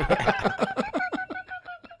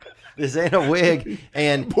 This ain't a wig,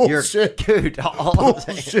 and Bullshit. you're, dude, all I'm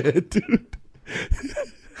saying, Bullshit, dude.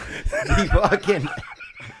 you fucking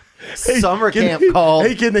summer camp called.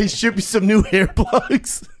 Hey, can they ship you some new hair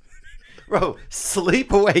plugs? Bro,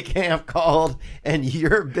 sleepaway camp called, and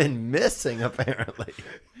you've been missing, apparently.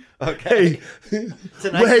 Okay.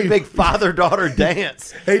 Tonight's a big father-daughter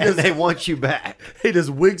dance, and they want you back. Hey,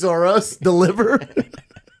 does Wigs R Us deliver?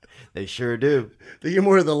 They sure do. They get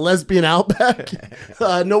more of the lesbian outback.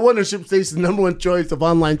 No wonder ShipStation's #1 choice of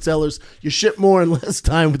online sellers. You ship more in less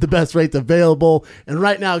time with the best rates available. And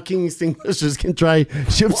right now, King and Sting listeners can try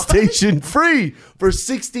ShipStation free for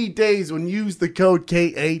 60 days when you use the code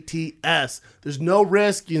KATS. There's no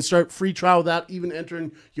risk. You can start free trial without even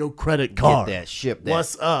entering your credit card. Get that, ship that.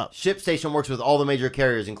 What's up? ShipStation works with all the major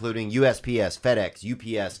carriers, including USPS, FedEx,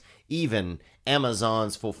 UPS, even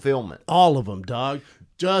Amazon's fulfillment. All of them, dog.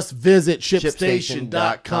 Just visit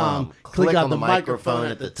ShipStation.com, click on the microphone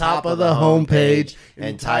at the top of the homepage,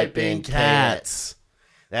 and type in CATS.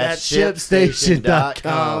 That's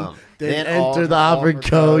ShipStation.com. Then enter the offer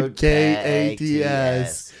code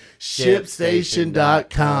KATS.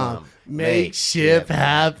 ShipStation.com. Make ship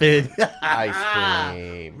happen. Ice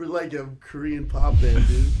cream. We're like a Korean pop band,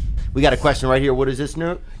 dude. We got a question right here. What is this,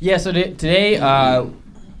 Nook? Yeah, so today, that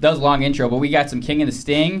was a long intro, but we got some King and the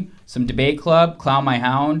Sting, some debate club, Clown My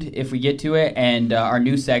Hound, if we get to it, and our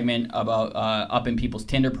new segment about upping people's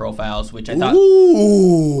Tinder profiles, which I thought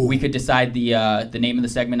we could decide the name of the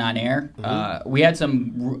segment on air. We had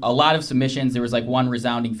a lot of submissions. There was like one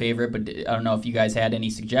resounding favorite, but I don't know if you guys had any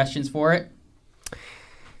suggestions for it.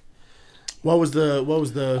 What was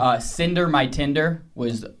the Cinder My Tinder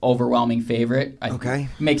was overwhelming favorite. Okay.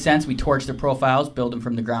 Makes sense. We torch the profiles, build them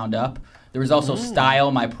from the ground up. There was also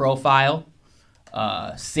Style My Profile,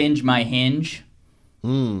 Singe My Hinge.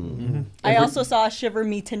 I also saw Shiver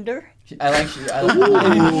Me Tinder. I like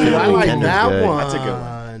that good. one. That's a good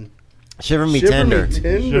one. Shiver Me Shiver Tender. Me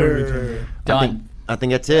Tinder. Done. I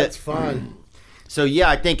think that's it. That's fun. So yeah,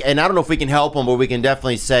 I think, and I don't know if we can help them, but we can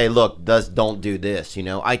definitely say, look, don't do this. You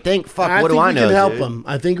know, I think, what do I know? I think we can help dude? them.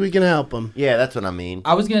 I think we can help them. Yeah, that's what I mean.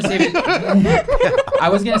 I was gonna save it. I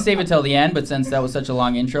was gonna save it till the end, but since that was such a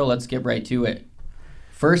long intro, let's get right to it.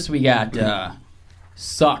 First, we got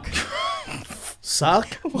Suck.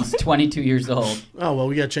 Suck? He's 22 years old. Oh well,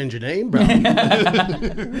 we gotta change your name, bro.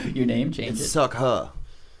 Your name, change it. Suck her.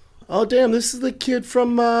 Oh damn, this is the kid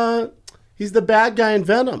from. He's the bad guy in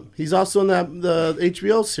Venom. He's also in the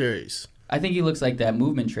HBO series. I think he looks like that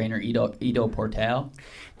movement trainer, Ido Portal.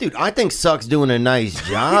 Dude, I think Suck's doing a nice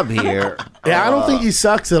job here. Yeah, I don't think he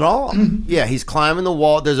sucks at all. Yeah, he's climbing the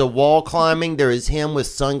wall. There's a wall climbing. There is him with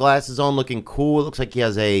sunglasses on looking cool. It looks like he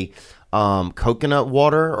has a coconut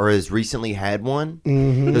water or has recently had one.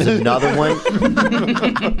 There's another one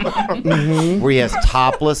where he has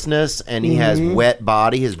toplessness and he has wet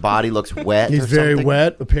body. His body looks wet. He's or very something.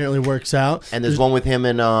 wet. Apparently works out. And there's one with him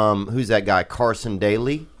and who's that guy? Carson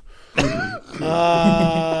Daly.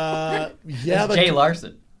 Yeah, Jay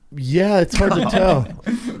Larson. Yeah, it's hard to tell.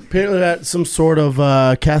 Apparently that's some sort of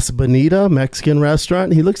Casa Bonita Mexican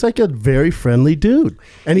restaurant. He looks like a very friendly dude.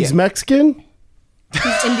 And he's Mexican?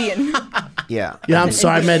 He's Indian. Yeah. Yeah, I'm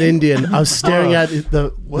sorry, I meant Indian. I was staring at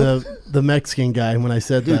the Mexican guy when I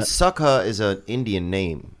said Dude, that. Sucka is an Indian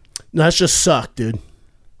name. No, that's just suck, dude.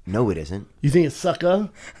 No, it isn't. You think it's sucka?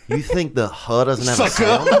 You think the huh doesn't have a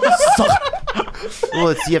sound?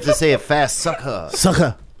 Well, you have to say it fast. Sucka.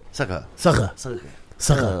 Sucka. Sucka. Sucka. Sucka.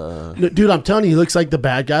 Sucka. No, dude, I'm telling you, he looks like the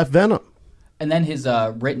bad guy of Venom. And then his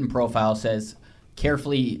written profile says,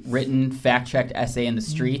 carefully written, fact-checked essay in the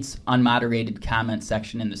streets, unmoderated comment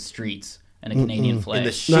section in the streets, and a Canadian flag. In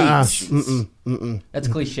the sheets. That's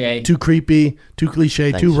cliche. Too creepy, too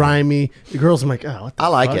cliche, too you. rhymey. The girls, I'm like, oh, what the I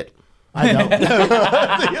like fuck? it. I know.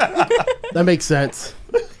 That makes sense.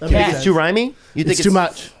 That makes It's sense. too rhymey? You think It's too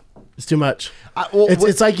much. It's too much. Well,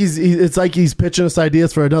 It's like he's pitching us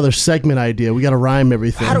ideas for another segment idea. We got to rhyme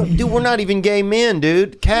everything. dude, we're not even gay men,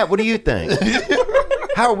 dude. Kat, what do you think?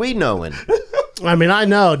 How are we knowing? I mean, I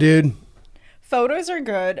know, dude. Photos are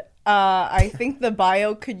good. I think the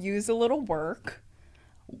bio could use a little work.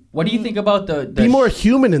 What do you think about the Be more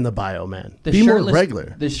human in the bio, man. Be more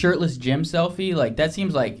regular. The shirtless gym selfie? Like, that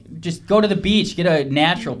seems like, just go to the beach, get a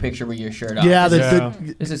natural picture with your shirt off. Yeah,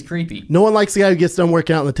 This is creepy. no one likes the guy who gets done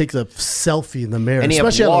working out and then takes a selfie in the mirror. And he has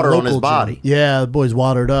especially at a water on his local body. gym. Yeah, the boy's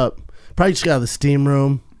watered up. Probably just got out of the steam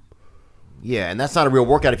room. Yeah, and that's not a real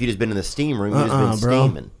workout if you just been in the steam room. You just been bro.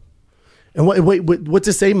 steaming. And wait, what's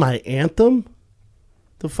it say? My anthem?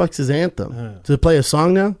 The fuck's his anthem? Does it play a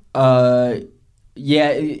song now?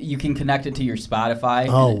 Yeah, you can connect it to your Spotify.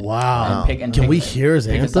 Oh, wow. Can we hear his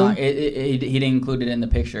pick a anthem? song. He didn't include it in the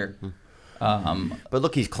picture. But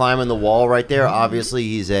look, he's climbing the wall right there. Obviously,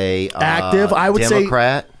 he's a Active, I would say-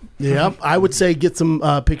 Democrat. Yep, I would say get some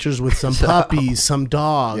pictures with some puppies, some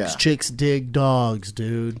dogs. Yeah. Chicks dig dogs,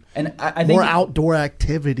 dude. And I think More outdoor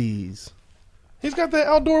activities. He's got that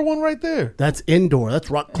outdoor one right there. That's indoor. That's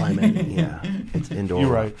rock climbing. Yeah, it's indoor.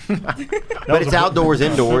 You're right. But it's outdoors,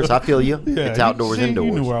 indoors. I feel you. It's outdoors, indoors.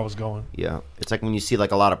 You knew where I was going. Yeah, it's like when you see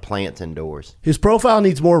like a lot of plants indoors. His profile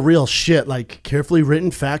needs more real shit, like carefully written,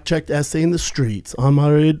 fact-checked essay in the streets,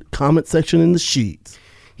 unmoderated comment section in the sheets.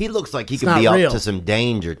 He looks like he It's could not be real. up to some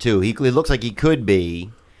danger too. He looks like he could be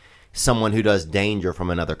someone who does danger from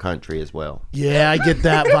another country as well. Yeah, I get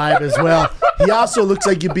that vibe as well. He also looks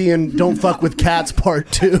like you'd be in Don't Fuck With Cats Part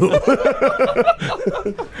 2.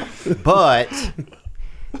 But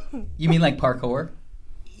you mean like parkour?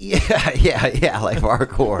 yeah, like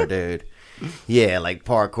parkour, dude. Yeah, like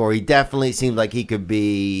parkour. He definitely seems like he could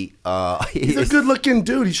be. He's a good-looking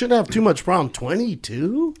dude. He shouldn't have too much problem.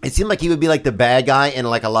 22? It seemed like he would be like the bad guy in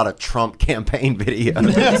like a lot of Trump campaign videos.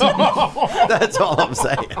 That's all I'm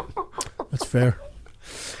saying. That's fair.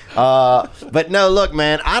 But no, look,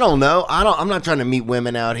 man. I don't know. I'm not trying to meet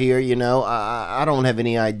women out here. You know, I don't have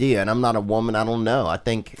any idea, and I'm not a woman. I don't know. I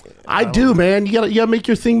think I do, man. You gotta make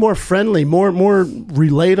your thing more friendly, more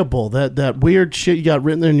relatable. That weird shit you got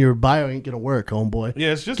written in your bio ain't gonna work, homeboy.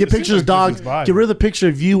 Yeah, it's just get pictures of dogs. Get rid of the picture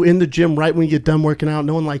of you in the gym right when you get done working out.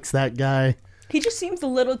 No one likes that guy. He just seems a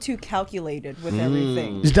little too calculated with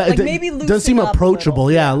everything. Like maybe doesn't seem approachable.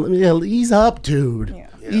 Yeah, ease up, dude. Yeah.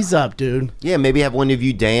 Ease up, dude. Yeah, maybe have one of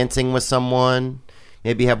you dancing with someone.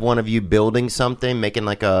 Maybe have one of you building something, making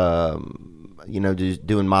like a, just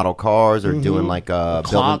doing model cars or doing like a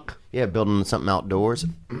clock. Building something outdoors.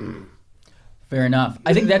 Fair enough.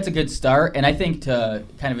 I think that's a good start. And I think to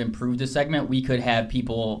kind of improve the segment, we could have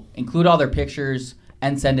people include all their pictures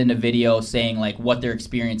and send in a video saying like what their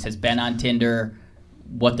experience has been on Tinder,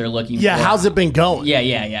 what they're looking for. Yeah, how's it been going?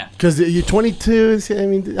 Yeah. Because you're 22. I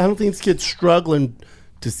mean, I don't think this kid's struggling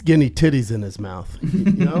to get any titties in his mouth.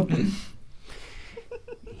 You know?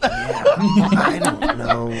 Yeah, I don't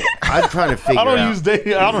know. I'm trying to figure out. I don't use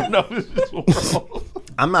dating. I don't know this world.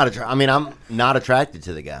 I'm not attracted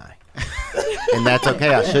to the guy. And that's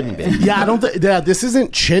okay. I shouldn't be. Yeah, I don't think. Yeah, this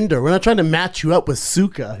isn't Chinder. We're not trying to match you up with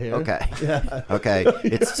Suka here. Okay. Yeah. Okay.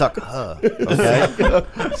 It's suck her. Okay.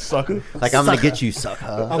 Sucker. Like I'm gonna get you suck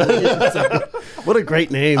her. What a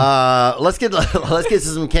great name. Let's get to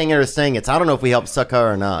some King or Sting It. I don't know if we helped suck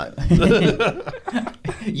her or not.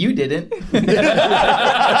 You didn't. Thank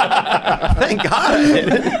God I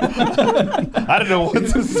didn't. I didn't know what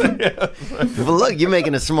to say. But look, you're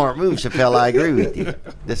making a smart move, Chappelle. I agree with you.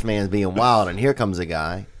 This man's being wild, and here comes a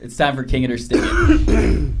guy. It's time for King It or Sting It.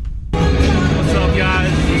 What's up,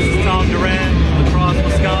 guys? This is Tom Durant, across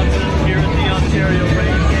Wisconsin, here at the Ontario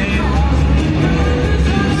Reign game.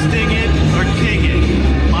 Sting it or king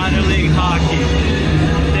it, minor league hockey.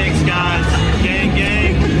 Thanks, guys. Gang,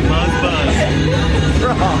 gang, buzz, buzz.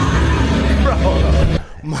 Bro.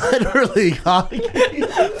 Minor league hockey,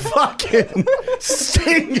 fucking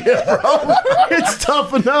sting it, bro. It's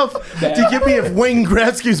tough enough to get me if Wayne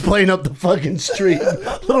Gretzky's playing up the fucking street,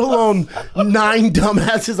 let alone 9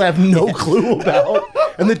 dumbasses I have no clue about,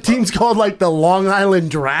 and the team's called like the Long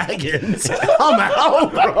Island Dragons. I'm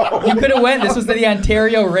out, bro. You could have went. This was the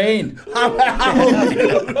Ontario Reign. I'm out,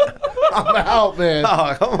 dude. I'm out, man.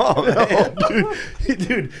 Oh, come on, man. No,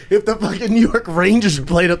 dude, if the fucking New York Rangers are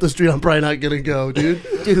playing up the street, I'm probably not gonna go, dude.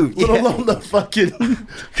 Dude, let alone the fucking.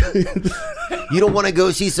 You don't want to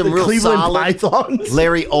go see some real Cleveland solid Pythons?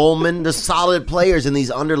 Larry Ullman, the solid players in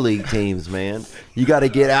these underleague teams, man. You got to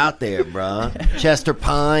get out there, bro. Chester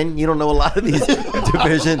Pine. You don't know a lot of these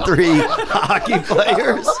Division III hockey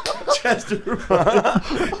players. Chester Pine.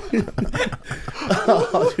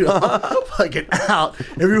 Oh, dude, I'm fucking out.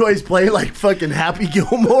 Everybody's playing like fucking Happy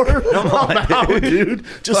Gilmore. I'm out, dude.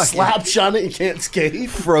 Just slap shot it. You can't skate.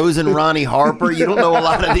 Frozen Ronnie Harper. You don't know a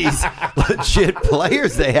lot of these legit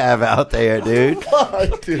players they have out there, dude.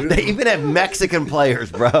 Fuck, dude. They even have Mexican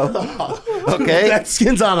players, bro. Okay? That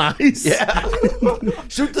skin's on ice. Yeah.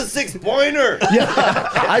 Shoot the 6-pointer. Yeah,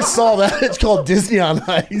 I saw that. It's called Disney on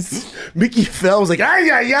Ice. Mickey Fell was like, ay,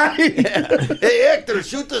 ay, ay. Yeah. Hey, Hector,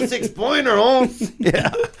 shoot the 6-pointer, Holmes.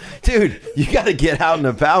 Yeah. Dude, you got to get out and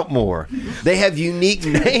about more. They have unique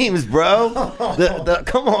names, bro.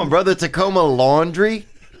 Come on, bro. The Tacoma Laundry.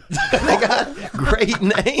 They got great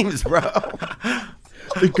names, bro.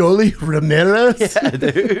 The goalie Ramirez. Yeah,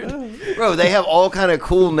 dude. Bro, they have all kind of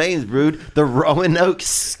cool names, dude. The Roanoke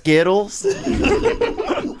Skittles.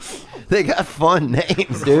 They got fun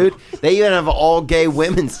names, dude. They even have an all-gay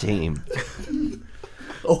women's team.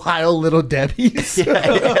 Ohio Little Debbie's.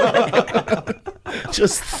 Yeah.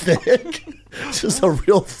 Just thick. Just a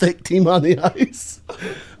real thick team on the ice.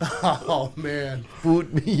 Oh, man.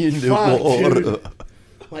 Put me in the Fuck, water. dude.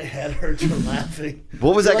 My head hurts from laughing.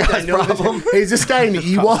 What was that guy's problem? Hey, is this guy an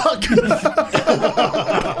Ewok?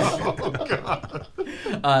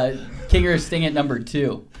 King or Sting It number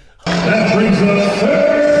 2. That brings us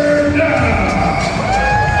third down.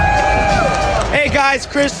 Hey guys,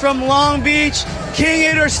 Chris from Long Beach. King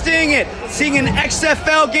it or sting it. Seeing an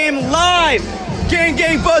XFL game live. Gang,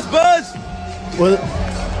 gang, buzz, buzz. Well,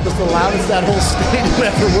 that's the loudest that whole stadium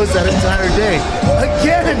ever was that entire day.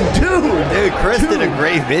 Again, dude. Dude, Chris did a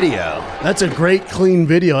great video. That's a great, clean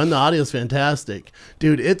video, and the audio's fantastic.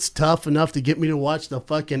 Dude, it's tough enough to get me to watch the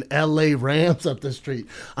fucking L.A. Rams up the street.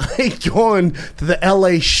 I ain't going to the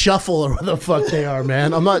L.A. Shuffle or where the fuck they are,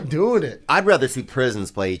 man. I'm not doing it. I'd rather see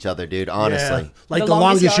prisons play each other, dude, honestly. Yeah. Like the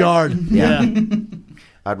longest yard. Yeah.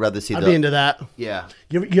 I'd rather see I'd be into that. Yeah.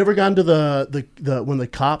 You ever gone to the when the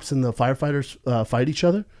cops and the firefighters fight each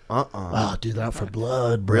other? Oh, dude, they're out for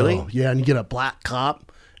blood, bro. Really? Yeah, and you get a black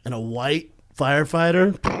cop and a white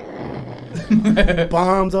firefighter.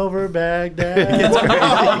 Bombs over Baghdad.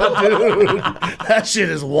 Oh, dude, that shit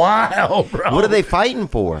is wild, bro. What are they fighting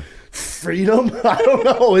for? Freedom? I don't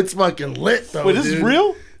know. It's fucking lit though. Wait, this is dude.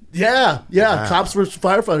 real? Yeah. Cops versus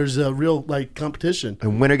firefighters is a real like competition.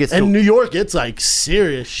 And winner gets And to New York, it's like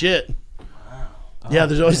serious shit. Yeah,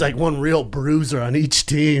 there's always like one real bruiser on each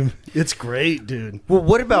team. It's great, dude. Well,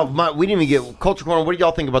 what about we didn't even get Culture Corner. What do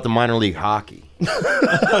y'all think about the minor league hockey?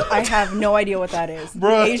 I have no idea what that is.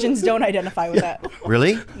 Bruh. Asians don't identify with that.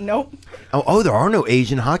 Really? Nope. Oh, there are no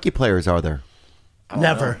Asian hockey players, are there?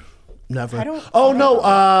 Never. I don't- Oh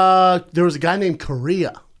no, there was a guy named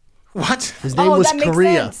Korea. What? His name was that makes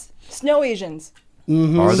Korea. sense. Snow Asians.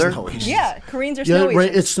 Are there? Yeah, Koreans are Yeah, snow right.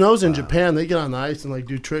 Asians. It snows in Japan. They get on the ice and like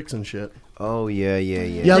do tricks and shit. Oh yeah.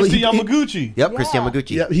 Yeah, Christy he- Yamaguchi. Yep, Chris Yeah.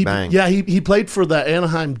 Yamaguchi. Yeah, he played for the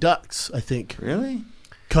Anaheim Ducks, I think. Really?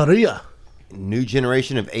 Korea. New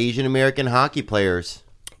generation of Asian American hockey players.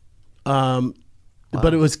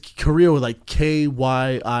 But it was Korea with like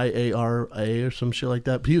KYIARA or some shit like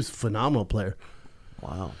that. But he was a phenomenal player.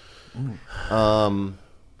 Wow.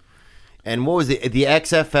 And what was the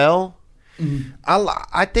XFL?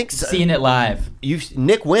 I think so. Seeing it live.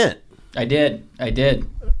 Nick went. I did.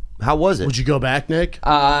 How was it? Would you go back, Nick?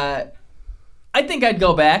 I think I'd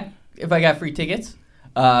go back if I got free tickets.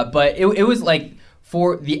 But it was like,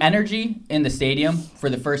 for the energy in the stadium for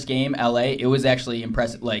the first game, LA, it was actually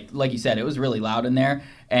impressive. Like you said, it was really loud in there.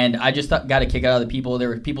 And I just got a kick out of the people. There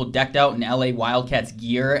were people decked out in LA Wildcats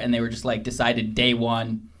gear, and they were just like decided day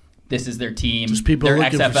one, this is their team. Just people They're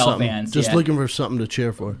looking for XFL something. fans. Just yeah. looking for something to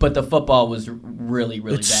cheer for. But the football was really,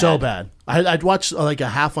 really It's bad. so bad. I'd watch like a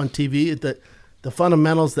half on TV. The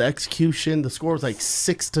fundamentals, the execution, the score was like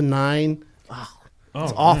 6-9.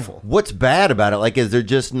 It's awful. What's bad about it? Like, is there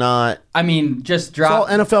just not? I mean, just It's all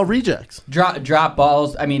drop NFL rejects. drop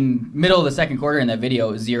balls. I mean, middle of the second quarter in that video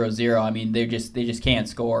it was 0-0. I mean, they just can't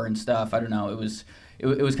score and stuff. I don't know. It was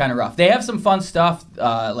kind of rough. They have some fun stuff.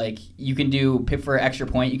 Like you can pick for extra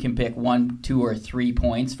point. You can pick 1, 2, or 3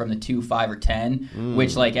 points from the 2, 5, or 10,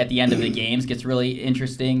 which like at the end of the games gets really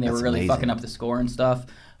interesting. They were really amazing. fucking up the score and stuff.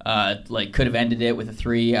 Like could have ended it with a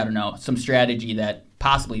 3. I don't know, some strategy that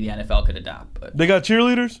possibly the NFL could adopt. But They got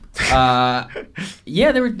cheerleaders?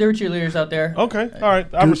 yeah, there were cheerleaders out there. Okay. All right.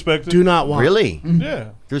 I respect it. Do not want. Really? Yeah.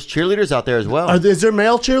 There's cheerleaders out there as well. Is there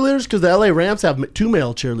male cheerleaders? Because the LA Rams have 2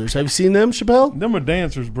 male cheerleaders. Have you seen them, Chappelle? Them are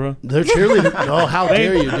dancers, bro. They're cheerleaders. Oh, how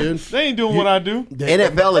dare you, dude? They ain't doing what I do.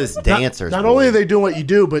 NFL is dancers. Not boy. only are they doing what you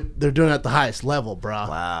do, but they're doing it at the highest level, bro.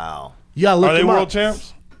 Wow. You gotta look Are they them world up.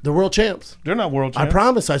 champs? They're world champs. They're not world I champs.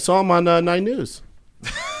 promise. I saw them on 9 News.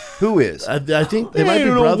 Who is? I think they They might ain't be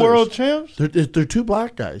no brothers. world champs. They're 2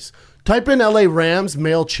 black guys. Type in LA Rams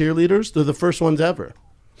male cheerleaders. They're the first ones ever.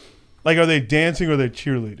 Like, are they dancing or are they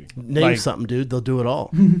cheerleading? Name Like, something, dude. They'll do it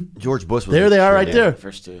all. George Bush was There a they are right cheerleader. there.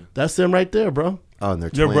 First 2. That's them right there, bro. Oh, and they're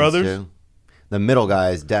They're twins, brothers? too. The middle guy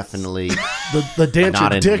is definitely. The dance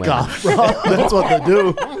Not your into dick women. off, bro. That's what they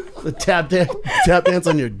do. The tap dance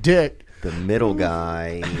on your dick. The middle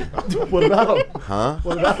guy, What about him? huh?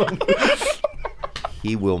 What about him?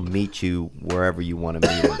 He will meet you wherever you want to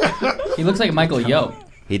meet him. He looks like Michael Yo.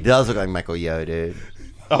 He does look like Michael Yo, dude.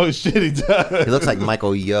 Oh, shit, he does. He looks like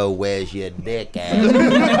Michael Yo. Where's your dick at?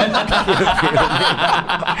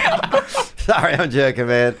 Sorry, I'm joking,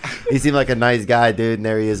 man. He seemed like a nice guy, dude. And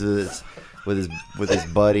there he is with his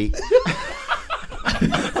buddy.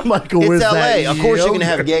 Michael, It's where's LA. that? Of course, you can yo?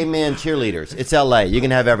 have gay men cheerleaders. It's LA. You can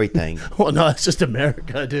have everything. Well, no, it's just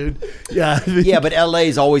America, dude. Yeah. Yeah, but LA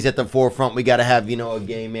is always at the forefront. We got to have, a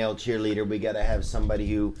gay male cheerleader. We got to have somebody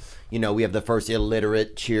who, we have the first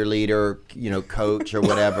illiterate cheerleader, coach or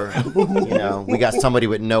whatever. We got somebody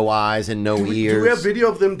with no eyes and no ears. Do we have video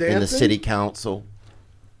of them dancing? in the city council.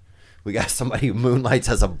 We got somebody who moonlights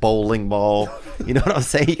as a bowling ball. You know what I'm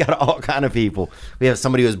saying? You got all kind of people. We have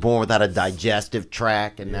somebody who was born without a digestive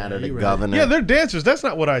tract, and now they're the governor. Yeah, they're dancers. That's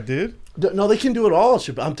not what I did. No, they can do it all.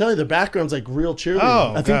 I'm telling you, their background's like real cheerleading.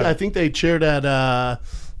 Oh, I think they cheered at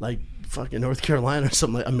like fucking North Carolina or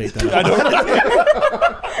something. I made that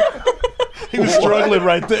up. He was struggling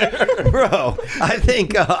right there. Bro, I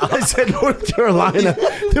think I said North Carolina.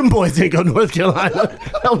 Them boys ain't go North Carolina.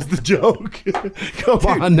 That was the joke. Come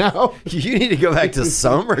on now. you need to go back to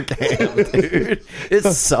summer camp, dude.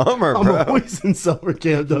 It's summer, I'm bro. always in summer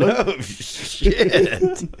camp, though. Oh,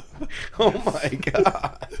 shit. Oh, my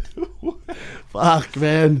God. Fuck,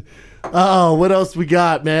 man. Oh, what else we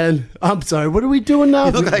got, man? I'm sorry. What are we doing now?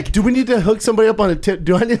 You look like- Do we need to hook somebody up on a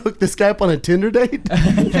do I need to hook this guy up on a Tinder date?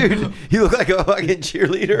 Dude, you look like a fucking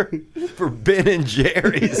cheerleader for Ben and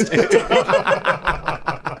Jerry's, dude.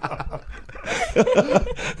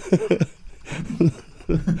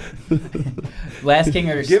 Last King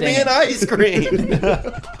or Give me Sting. an ice cream.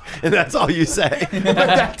 And that's all you say.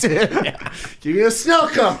 That's it. Give me a snow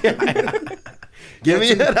cone. Give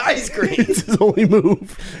me an ice cream. It's his only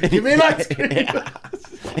move. Give me an ice cream.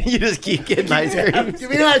 You just keep getting ice cream. Give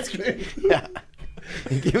me an ice cream. Yeah.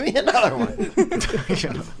 Give me another one.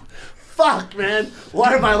 Fuck, man.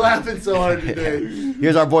 Why am I laughing so hard today?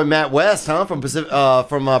 Here's our boy Matt West, huh? From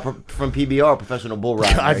PBR, Professional Bull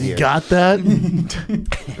Riding. God, right you here. got that?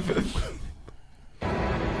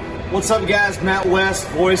 What's up, guys? Matt West,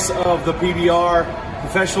 voice of the PBR.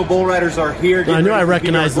 Professional bull riders are here. I knew I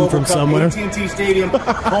recognized them from somewhere. AT&T Stadium,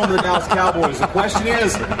 home of the Dallas Cowboys. The question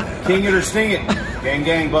is, king it or sting it? Gang,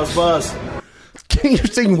 gang, buzz, buzz. King, you're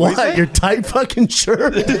saying what? Your tight fucking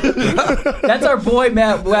shirt? That's our boy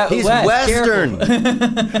Matt West. He's Western.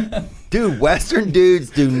 Dude, Western dudes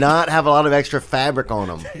do not have a lot of extra fabric on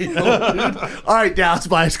them. All right, Dallas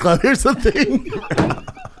Buyers Club. Here's the thing.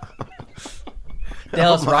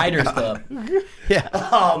 Dallas Riders Club. Yeah.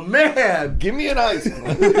 Oh, man. Give me an ice cream.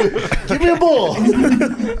 Give me a bull.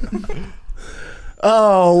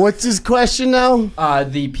 Oh, what's his question now?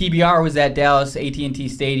 The PBR was at Dallas AT&T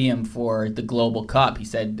Stadium for the Global Cup. He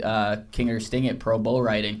said, "King or sting it, pro bull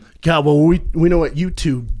riding." God, well, we know what you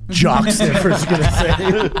two jock sniffers are going to say.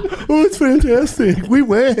 Oh, it's fantastic. We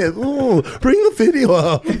went. Oh, bring the video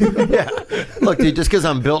up. Yeah. Look, dude, just because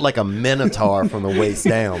I'm built like a minotaur from the waist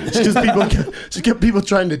down. Just get people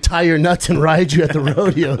trying to tie your nuts and ride you at the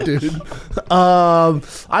rodeo, dude.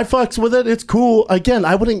 I fucks with it. It's cool. Again,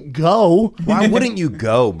 I wouldn't go. Why wouldn't you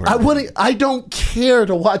go, bro? I wouldn't. I don't care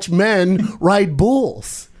to watch men ride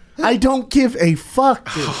bulls. I don't give a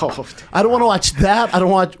fuck, dude. I don't want to watch that. I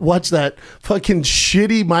don't want to watch that fucking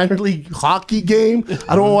shitty minor league hockey game.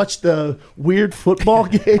 I don't want to watch the weird football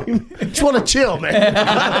game. Just want to chill, man.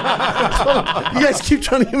 You guys keep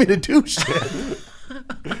trying to get me to do shit.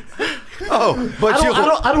 Oh, but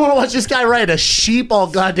I don't want to watch this guy ride a sheep all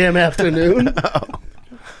goddamn afternoon.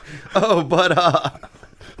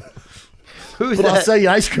 Who's But that? I'll sell you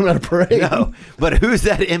ice cream at a parade. No, but who's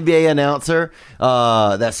that NBA announcer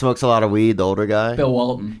that smokes a lot of weed, the older guy? Bill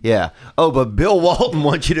Walton. Yeah. Oh, but Bill Walton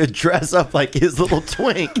wants you to dress up like his little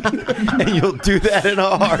twink, and you'll do that in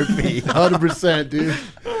a heartbeat. 100%, dude.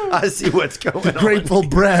 I see what's going on. Grateful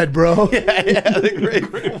bread, bro. Yeah, the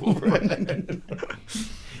grateful bread.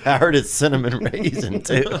 I heard it's cinnamon raisin,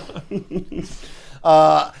 too.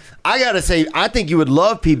 I gotta say, I think you would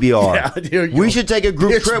love PBR. Yeah, dude, we should take a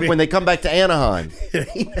group Pitch trip me. when they come back to Anaheim.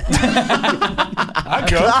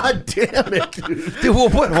 God damn it, dude. Dude, we'll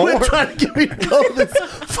put Quit horn. trying to get me to go to this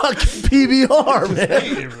fucking PBR,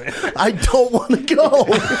 man. I don't want to go.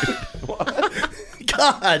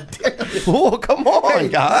 God damn it. Oh, come on,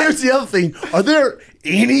 guys. Here's the other thing. Are there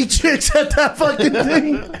any chicks at that fucking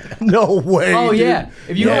thing? No way. Oh, dude. yeah.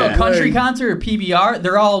 If you go to No a country way. concert or PBR,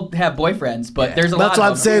 they're all have boyfriends, but there's a lot That's of what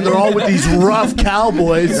I'm them. saying. They're all with these rough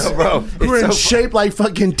cowboys bro, who are it's in so shape like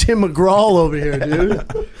fucking Tim McGraw over here, dude.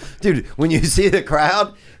 Dude, when you see the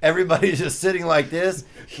crowd, everybody's just sitting like this,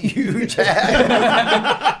 huge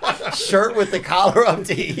hat, shirt with the collar up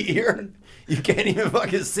to here. You can't even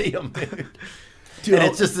fucking see them, dude. And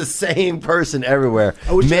it's just the same person everywhere,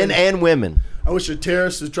 men and women. I wish a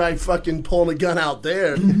terrorist was trying fucking pulling a gun out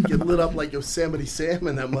there. Get lit up like Yosemite Sam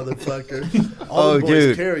and that motherfucker. All the boys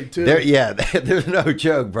dude, carry too. there's no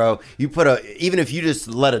joke, bro. You put even if you just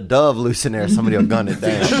let a dove loose in there, somebody will gun it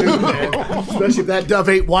down. Especially if that dove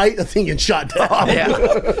ain't white, the thing gets shot down. Yeah,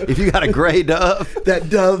 if you got a gray dove,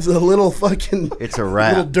 that dove's a little fucking. It's a little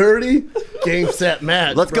wrap. dirty. Game set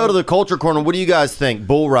match. Let's go to the culture corner. What do you guys think?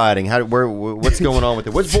 Bull riding. What's going on with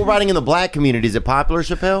it? What's bull riding in the black community? Is it popular,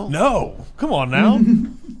 Chappelle? No. Come on now.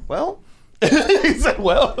 Well, He said,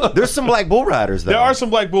 well. there's some black bull riders though. There are some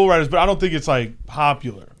black bull riders, but I don't think it's like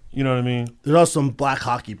popular. You know what I mean? There are some black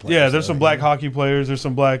hockey players. Yeah, there's some black hockey players. There's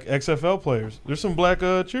some black XFL players. There's some black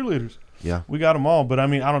cheerleaders. Yeah. We got them all, but I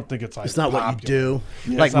mean, I don't think it's like It's not what you popular. do.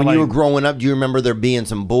 Yeah, Like it's not when you were growing up, do you remember there being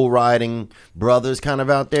some bull riding brothers kind of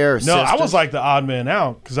out there? Or No, I was sisters? like the odd man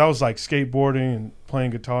out because I was like skateboarding and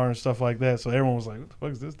playing guitar and stuff like that. So everyone was like, what the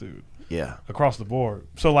fuck is this dude? Yeah. Across the board.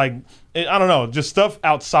 So like, I don't know, just stuff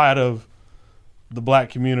outside of the black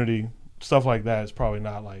community, stuff like that is probably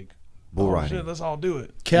not like Bull oh, riding. shit, let's all do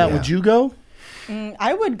it. Kat, Yeah. would you go?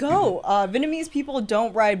 I would go. Vietnamese people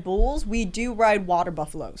don't ride bulls. We do ride water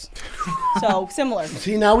buffaloes. So similar.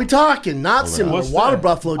 See, now we talking. Not similar. What's Water that?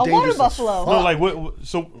 buffalo. A dangerous water as buffalo. fuck. No, like what?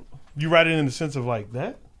 So you ride it in the sense of like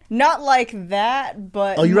that? Not like that,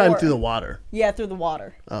 but Oh, you ride them more- through the water. Yeah, through the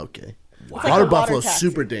water. Okay. like Water a buffalo water is taxi.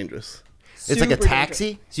 super dangerous. It's like a Super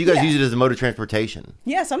taxi. So you guys Yeah. use it as a mode of transportation.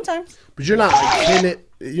 Yeah, sometimes. But you're not like in it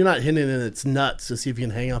You're not hitting it in its nuts to see if you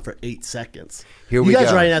can hang on for 8 seconds. Here you we guys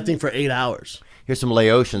go. riding that thing for 8 hours. Here's some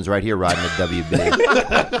Laotians right here riding a WB.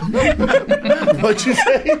 What'd you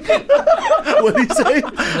say? What'd you say?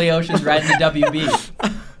 Laotians riding the WB.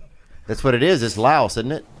 That's what it is. It's Laos,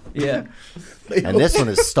 isn't it? Yeah. And this one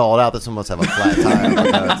is stalled out. This one must have a flat tire.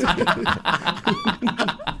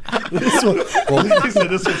 This one, He said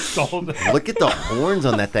this was stalled. Look at the horns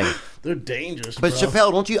on that thing. they're dangerous, But bro.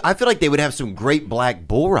 Chappelle, don't you? I feel like they would have some great black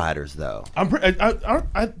bull riders, though.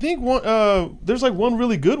 I think one. There's like one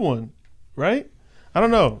really good one, right? I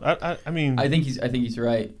don't know. I mean, I think he's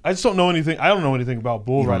right. I just don't know anything. I don't know anything about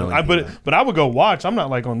bull You don't riding. know anything about But I would go watch. I'm not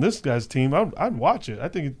like on this guy's team. I'd watch it. I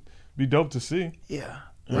think it'd be dope to see. Yeah.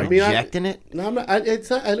 Rejecting it? No, I'm not. It's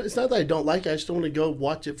not that I don't like it. I just don't want to go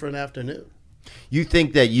watch it for an afternoon. You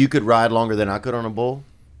think that you could ride longer than I could on a bull?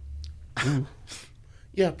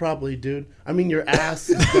 Yeah, probably, dude. I mean, your ass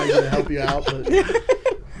is going to help you out, but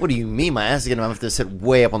What do you mean? My ass is gonna have to sit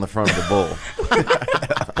way up on the front of the bull.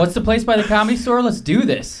 What's the place by the Comedy Store? Let's do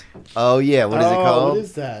this. Oh yeah, what is it called? What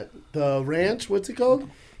is that? The ranch? What's it called?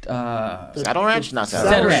 Saddle Ranch? Not Saddle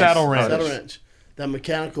Saddle Ranch. Saddle Ranch. Saddle Ranch. That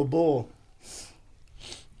mechanical bull.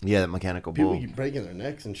 Yeah, that mechanical People bull. keep breaking their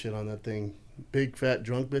necks and shit on that thing. Big fat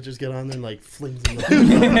drunk bitches get on there and like flings them.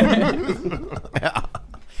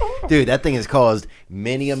 Dude, that thing has caused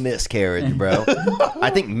many a miscarriage, bro. I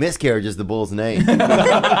think miscarriage is the bull's name.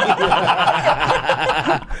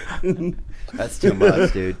 That's too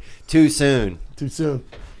much, dude. Too soon. Too soon.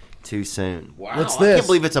 Too soon. Wow. What's I this? can't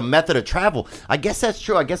believe it's a method of travel. I guess that's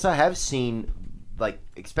true. I guess I have seen, like,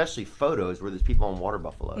 especially photos where there's people on water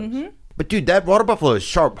buffaloes. Mm-hmm. But, dude, that water buffalo has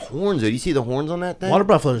sharp horns, dude. You see the horns on that thing? Water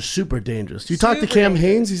buffalo is super dangerous. You talk to Cam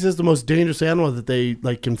Haines, he says the most dangerous animal that they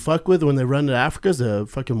like can fuck with when they run to Africa is a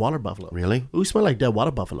fucking water buffalo. Really? Ooh, smell like dead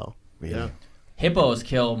water buffalo. Really? Yeah. Hippos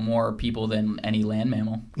kill more people than any land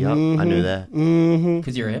mammal. Yep, I knew that.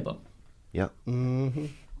 Because you're a hippo. Yep.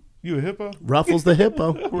 You a hippo? Ruffles the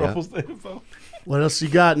hippo. Ruffles the hippo. What else you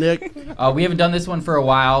got, Nick? We haven't done this one for a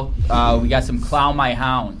while. We got some Clown My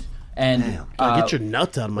Hound. And Get your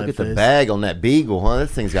nuts out of my Look at face. the bag on that beagle, huh?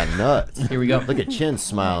 This thing's got nuts. here we go. Look at Chin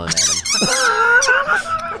smiling at him.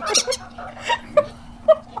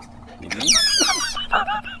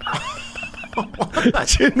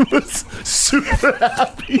 Chin was super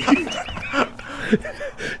happy.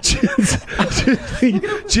 Chin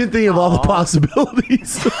thinking of all the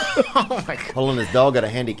possibilities. Pulling his dog got a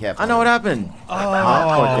handicap. I know what happened.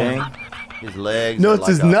 Oh, poor thing. His legs. No, are it's like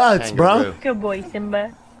his a nuts, bro. kangaroo. Good boy,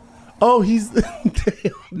 Simba. Oh, he's. Damn.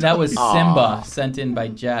 That was Simba, sent in by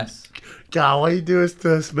Jess. God, why you do this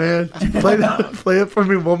to us, man? Play it for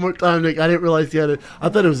me one more time, Nick. I didn't realize he had it. I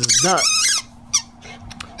thought it was his nuts.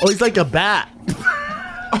 Oh, he's like a bat.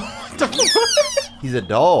 He's a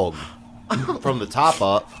dog. From the top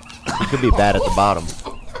up. He could be bad at the bottom.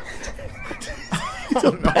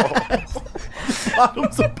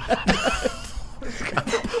 Bottom's a bat.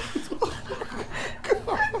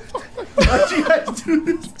 Why'd you guys do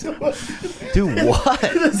this to us? Do what?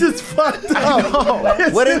 This is fucked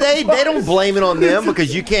up. What are they? They don't blame it on them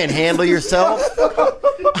because you can't handle yourself.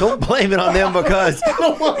 Don't blame it on them because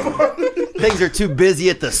things are too busy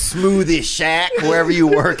at the smoothie shack wherever you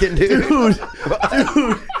working, dude.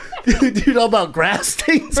 Dude, all about grass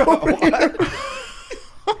stains over here.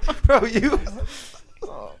 Bro,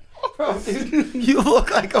 dude, you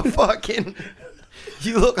look like a fucking.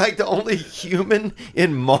 You look like the only human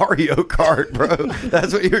in Mario Kart, bro.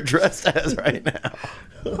 That's what you're dressed as right now.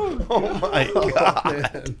 Oh my god.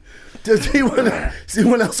 Man. Does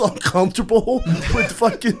anyone else uncomfortable with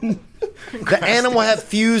fucking? The animal have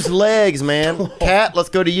fused legs, man. Cat, let's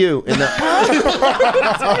go to you.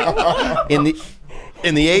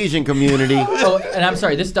 In the Asian community. Oh, and I'm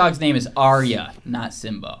sorry, this dog's name is Arya, not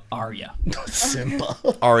Simba. Arya. Simba.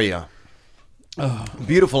 Aria.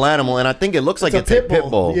 Beautiful animal, and I think it looks like it's a pit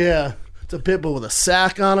bull. Yeah, it's a pit bull with a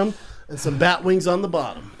sack on him and some bat wings on the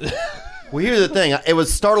bottom. Well, here's the thing. It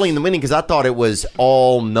was startling in the beginning because I thought it was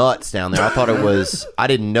all nuts down there. I thought it was. I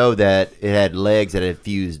didn't know that it had legs that had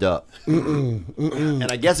fused up. And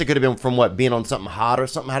I guess it could have been from what, being on something hot or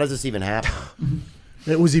something. How does this even happen?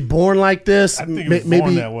 Was he born like this? I think he was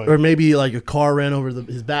born that way. Or maybe like a car ran over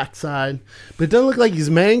his backside. But it doesn't look like he's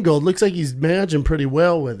mangled. Looks like he's managing pretty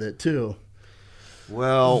well with it too.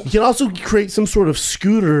 Well, You can also create some sort of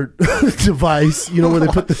scooter device, where they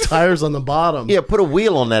put the tires on the bottom. yeah, put a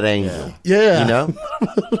wheel on that angel. Yeah. You know,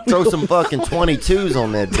 throw some fucking 22s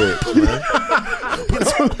on that bitch, man.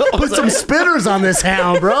 Put some spinners on this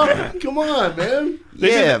hound, bro. Come on, man.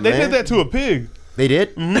 They Yeah, did, they man. did that to a pig. They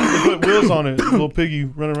did? They put wheels on it. Little piggy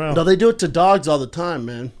running around. No, they do it to dogs all the time,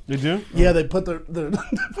 man. They do? Yeah, they put their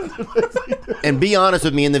And be honest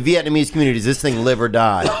with me, in the Vietnamese community, does this thing live or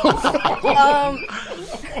die?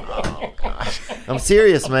 I'm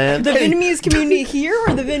serious, man. The Vietnamese community here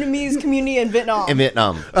or the Vietnamese community in Vietnam? In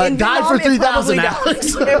Vietnam. In died Vietnam, for it 3,000 probably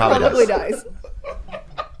Alex. dies. It probably dies.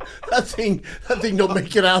 That thing don't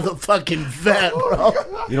make it out of the fucking vet, bro.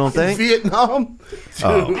 You don't think? Vietnam? Dude.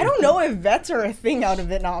 I don't know if vets are a thing out of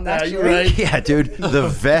Vietnam, Yeah, actually. you're right. Yeah, dude. The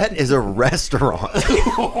vet is a restaurant.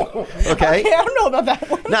 Okay? I don't know about that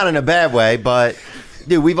one. Not in a bad way, but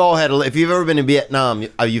dude, we've all had. If you've ever been in Vietnam,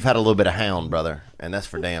 you've had a little bit of hound, brother, and that's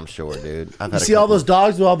for damn sure, dude. I've You had see all those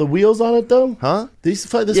dogs with all the wheels on it, though? Huh? This Yeah,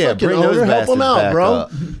 fucking bring those owner help them bastards out, back bro.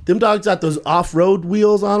 up. Them dogs got those off-road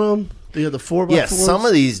wheels on them. They have the 4x4s. Yeah, some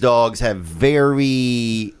of these dogs have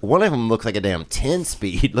very. One of them looks like a damn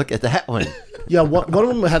 10-speed. Look at that one. Yeah, one of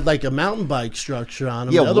them had like a mountain bike structure on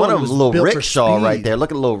them. Yeah, the other one of was them's a little built for rickshaw speed. right there.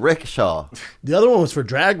 Look at a little rickshaw. The other one was for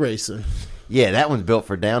drag racing. Yeah, that one's built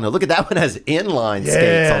for downhill. Look at that one has inline skates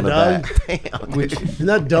Yeah, on the dog. back. Damn, dude. Isn't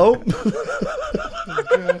that dope?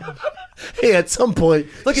 Hey, at some point,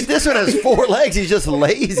 Look at this one has 4 legs. He's just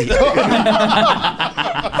lazy.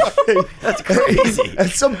 That's crazy.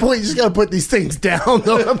 at some point, you just gotta put these things down,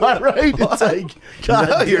 though. Am I right? It's like, God,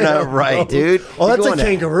 No, you're not damn, right, bro. dude. Oh, You're that's a going to-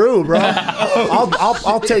 kangaroo, bro.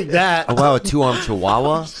 I'll take that. Oh, wow, a 2-armed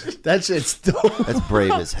chihuahua? That shit's dope. That's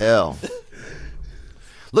brave as hell.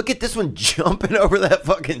 Look at this one jumping over that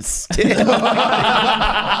fucking stick.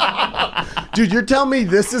 Dude, you're telling me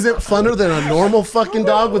this isn't funner than a normal fucking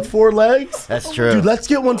dog with 4 legs? That's true. Dude, let's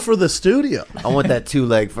get one for the studio. I want that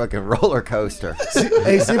 2-leg fucking roller coaster.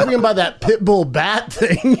 Hey, see if we can buy that pit bull bat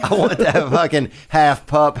thing. I want that fucking half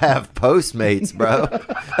pup, half Postmates, bro.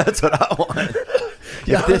 That's what I want.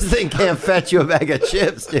 If this thing can't fetch you a bag of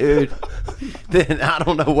chips, dude, then I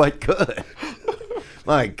don't know what could.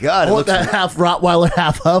 My God. I It want looks that half Rottweiler,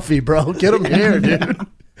 half Huffy, bro. Get him here, dude.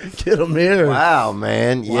 Get him here. Wow,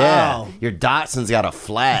 man. Yeah. Wow. Your Datsun's got a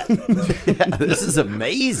flat. Yeah, this is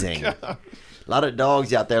amazing. A lot of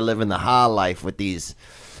dogs out there living the high life with these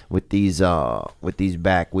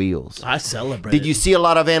back wheels. I celebrate. Did you see a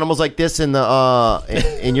lot of animals like this in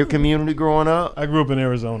the in your community growing up? I grew up in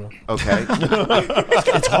Arizona. Okay.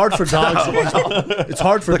 It's hard for dogs. It's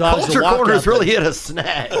hard for The dogs culture to walk corner's out really there. hit a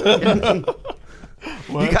snag.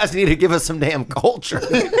 You guys need to give us some damn culture.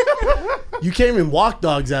 You can't even walk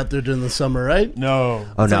dogs out there during the summer, right? No.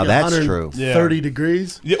 Oh, It's now like that's true. 30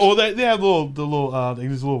 degrees. Yeah, well, they have they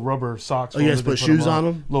use little rubber socks. Oh, you on guys it. They put shoes on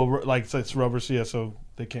 'em? Little, like, it's rubber, so yeah, so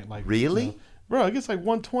they can't, like. Really? You know. Bro, it gets like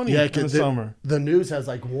 120 Yeah, in the because summer. the news has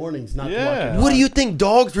like warnings not to Yeah. walk. What do you think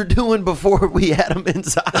dogs were doing before we had them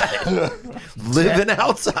inside? Living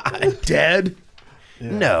outside. Dead.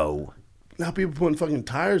 No. Now people putting fucking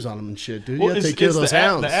tires on them and shit, dude. Well, You gotta take care of those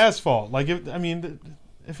hounds. the asphalt. Like,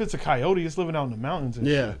 if it's a coyote, it's living out in the mountains and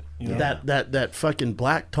Yeah, shit. You know? that fucking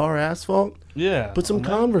black tar asphalt. Yeah. Put some on that.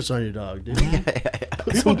 Converse on your dog, dude.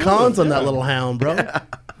 Put some cons on that little hound, bro.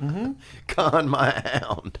 Con my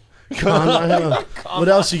hound. Con my hound. What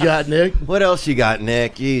else you got, Nick? What else you got,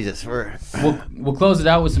 Nick? Jesus, We'll close it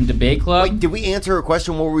out with some debate club. Wait, did we answer a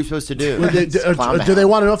question? What were we supposed to do? Do they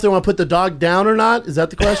want to know if they want to put the dog down or not? Is that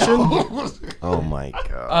the question? Oh my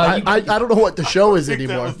God. I don't know what the show is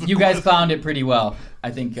anymore. You guys clowned it pretty well.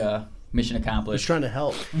 I think mission accomplished. Just trying to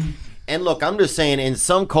help. And look, I'm just saying, in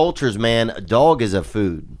some cultures, man, a dog is a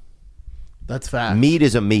food. That's fact. Meat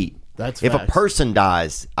is a meat. That's if facts. a person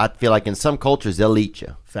dies, I feel like in some cultures they'll eat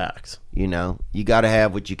you. Facts. You know, you got to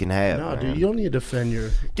have what you can have. No, man. dude, you don't need to defend your.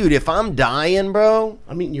 Dude, if I'm dying, bro,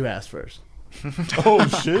 I'm eating you ass first. Oh,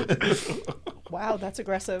 shit. Wow, that's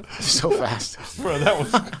aggressive. So fast. Bro, that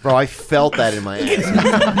was. bro, I felt that in my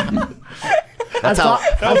ass. I've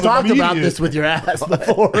was talked about immediate. this with your ass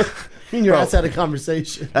before. Me and your Bro. ass had a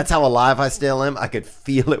conversation. That's how alive I still am. I could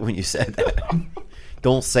feel it when you said that.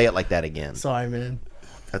 Don't say it like that again. Sorry, man.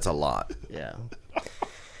 That's a lot. Yeah.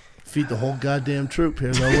 Feed the whole goddamn troop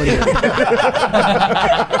here, though. Wouldn't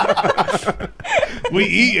We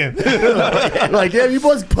eating. you? Like, damn, you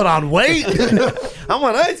boys put on weight. I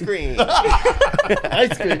want ice cream.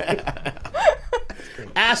 Ice cream.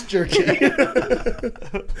 Ass jerky. All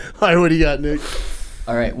right, what do you got, Nick?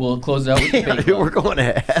 All right, we'll close it out with debate Dude, club. we're going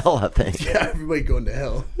to hell, I think. Yeah, everybody going to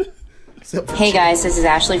hell. Hey guys, this is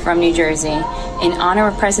Ashley from New Jersey. In honor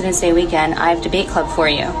of President's Day weekend, I have Debate Club for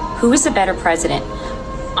you. Who is the better president?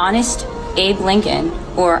 Honest Abe Lincoln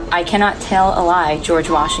or I cannot tell a lie George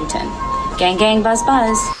Washington? Gang gang buzz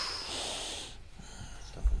buzz.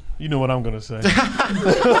 You know what I'm going to say.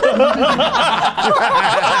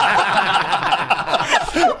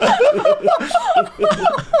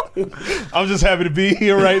 I'm just happy to be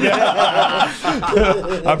here right now.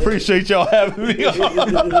 I appreciate y'all having me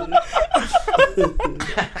on.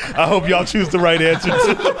 I hope y'all choose the right answer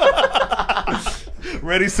too.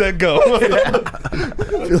 Ready, set, go.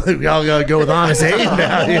 I feel like we all gotta go with Honest Abe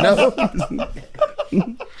now, you know?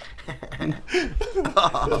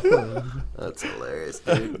 That's hilarious,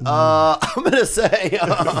 dude. I'm gonna say,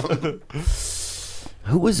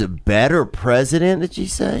 who was a better president? Did you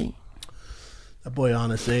say? That boy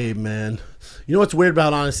Honest Abe, man. You know what's weird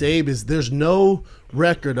about Honest Abe is there's no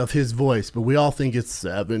record of his voice, but we all think it's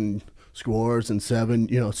 7 scores and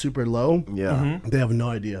 7, super low. Yeah. They have no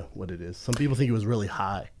idea what it is. Some people think it was really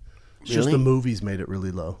high. It's just Really? the movies made it really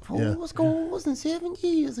low. Yeah. What's going on? Wasn't 7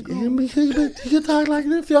 years ago? You can talk like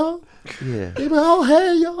this, y'all. Yeah. They be, oh,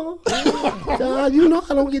 hey, y'all. You know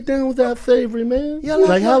I don't get down with that favorite, man. Y'all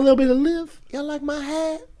Like how a little bit of live. Y'all like my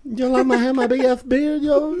hat? You like my hair, my big ass beard,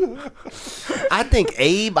 yo? I think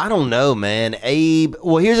Abe, I don't know, man. Abe,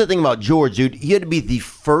 well, here's the thing about George, dude. He had to be the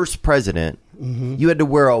first president. Mm-hmm. You had to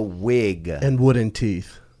wear a wig. And wooden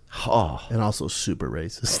teeth. Oh. And also super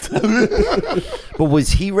racist. But was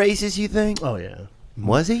he racist, you think? Oh, yeah.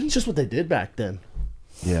 Was he? It's just what they did back then.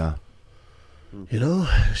 Yeah. You know,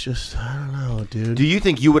 it's just, I don't know, dude. Do you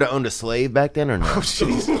think you would have owned a slave back then or no? Oh,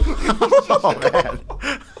 jeez. Oh, man.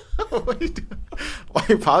 What are you doing? Why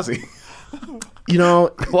are you pausing? You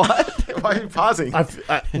know, what? Why are you pausing? I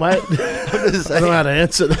don't know how to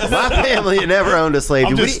answer that. My family never owned a slave.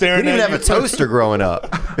 I'm We just staring didn't at even have a toaster growing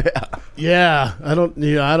up. Yeah, I don't.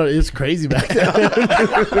 It's crazy back then.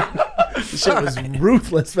 This shit was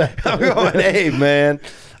ruthless back then. I'm going Abe, man.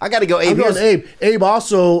 I got to go Abe. I'm going Abe. Abe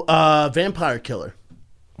also vampire killer.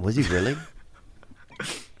 Was he really?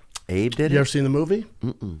 Abe did it? You ever seen the movie?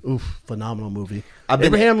 Mm-mm. Oof, phenomenal movie. I've been-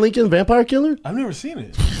 Abraham Lincoln, vampire killer. I've never seen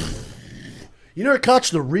it. You never caught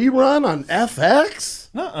the rerun on FX?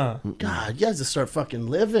 Nuh-uh. God, you guys just start fucking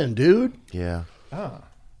living, dude. Yeah. Ah.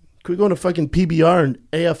 Could we go to fucking PBR and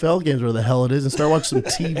AFL games, where the hell it is, and start watching some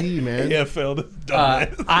TV, man? AFL, this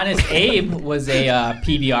dumbass. Honest Abe was a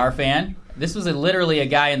PBR fan. This was literally a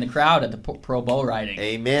guy in the crowd at the Pro Bowl riding.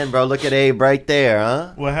 Amen, bro. Look at Abe right there,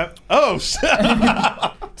 huh? What happened? Oh, shit.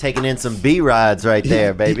 Taking in some B rides right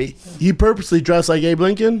there, baby. He purposely dressed like Abe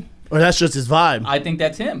Lincoln, or that's just his vibe? I think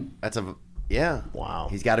that's him. That's a yeah. Wow.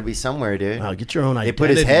 He's got to be somewhere, dude. Wow, get your own identity. They put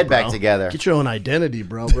his head bro. back together. Get your own identity,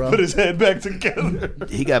 bro. Put his head back together.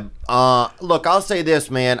 He got. Look, I'll say this,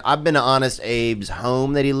 man. I've been to Honest Abe's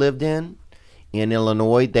home that he lived in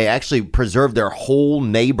Illinois. They actually preserved their whole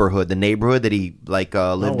neighborhood, the neighborhood that he lived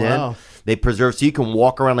wow. in. They preserved, so you can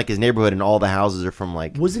walk around like his neighborhood, and all the houses are from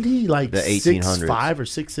like. Wasn't he like the 1800s? 6'5" or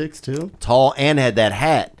 6'6" too? Tall and had that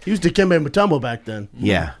hat. He was Dikembe Mutombo back then.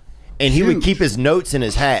 Yeah. And he would Huge. keep his notes in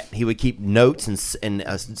his hat. He would keep notes and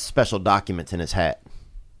special documents in his hat.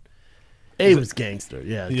 Abe was gangster.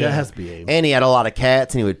 Yeah, that has to be Abe. And he had a lot of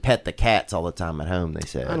cats, and he would pet the cats all the time at home, they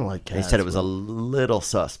said. I don't like They cats, said it was a little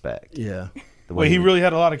suspect. Yeah. The way Wait, he really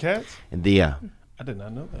had a lot of cats? And yeah. I did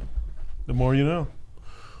not know that. The more you know.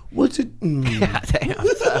 What's it? Yeah, damn.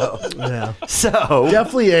 So, Yeah. so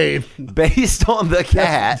Definitely Abe. based on the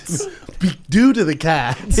cats. Due to the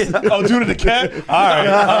cats. Oh, due to the cat? All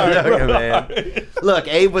right. Okay, man. Look,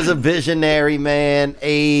 Abe was a visionary, man.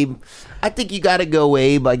 Abe, I think you got to go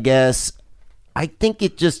Abe, I guess. I think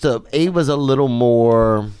it just, Abe was a little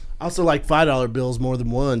more. Also like $5 bills more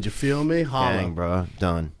than one. You feel me? Holla. Dang, bro.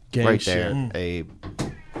 Done. Gang right shit. there, Abe.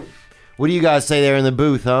 What do you guys say there in the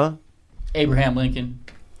booth, huh? Abraham Lincoln.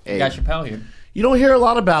 Abe. Got Chappelle here. You don't hear a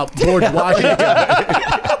lot about George Washington.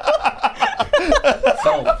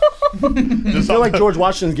 So, I feel like George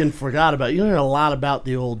Washington's getting forgot about. You don't hear a lot about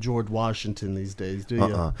the old George Washington these days, do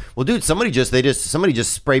you? Well, dude, somebody just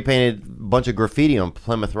spray painted a bunch of graffiti on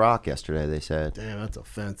Plymouth Rock yesterday. They said. Damn, that's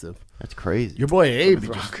offensive. That's crazy. Your boy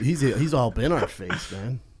Abe, he's all up in our face,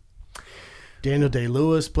 man. Daniel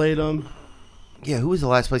Day-Lewis played him. Yeah, who was the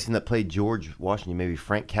last person that played George Washington? Maybe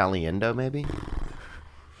Frank Caliendo, maybe?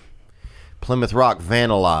 Plymouth Rock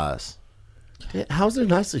vandalized. How's there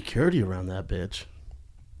not security around that bitch?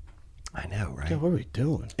 I know, right? God, what are we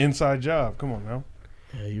doing? Inside job. Come on now.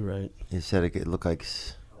 Yeah, you're right. It said it looked like.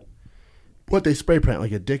 What, they spray paint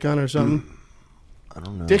like a dick on or something? I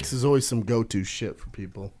don't know. Dicks is always some go-to shit for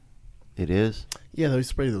people. It is? Yeah, they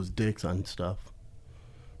spray those dicks on stuff.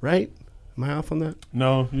 Right? Am I off on that?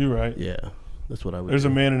 No, you're right. Yeah, that's what I would There's do.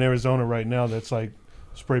 a man in Arizona right now that's like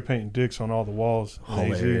spray painting dicks on all the walls. in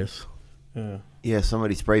AZ. Hilarious. Yeah. Yeah,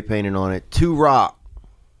 somebody spray painted on it. The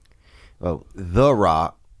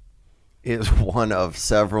Rock is one of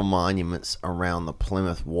several monuments around the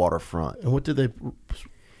Plymouth waterfront. And what did they...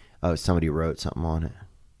 Oh, somebody wrote something on it.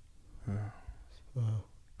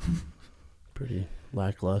 Pretty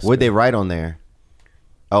lackluster. What'd they write on there?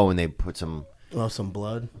 Oh, and they put some. Oh, some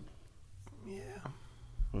blood. Yeah.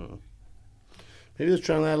 Maybe they're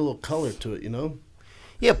trying to add a little color to it, you know?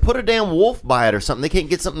 Yeah, put a damn wolf by it or something. They can't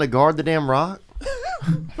get something to guard the damn rock.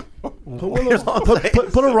 Put a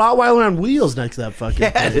Rottweiler on wheels next to that fucking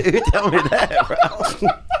Yeah, thing. dude, tell me that, bro.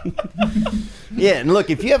 Yeah, and look,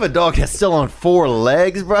 if you have a dog that's still on 4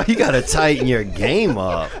 legs, bro, you gotta tighten your game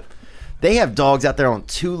up. They have dogs out there on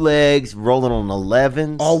 2 legs, rolling on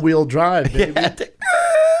 11s. All-wheel drive, baby. Yeah,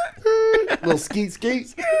 Little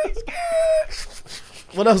skeet.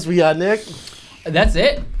 What else we got, Nick? That's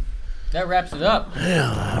it. That wraps it up.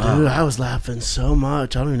 Yeah, dude, I was laughing so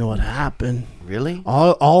much. I don't even know what happened. Really?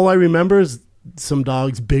 All I remember is some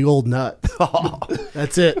dog's big old nut.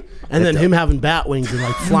 That's it. And then him having bat wings and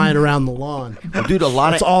like flying around the lawn. Well, dude,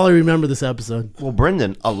 That's all I remember this episode. Well,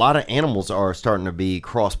 Brendan, a lot of animals are starting to be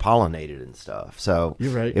cross-pollinated and stuff. So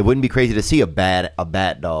you're right. It wouldn't be crazy to see a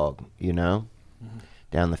bat dog, you know,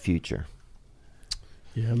 down the future.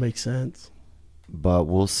 Yeah, it makes sense. But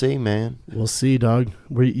we'll see, man. We'll see, dog.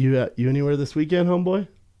 Were you anywhere this weekend, homeboy?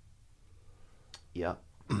 Yeah.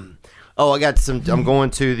 Oh, I got some. I'm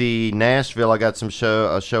going to the Nashville. I got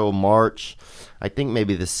a show March. I think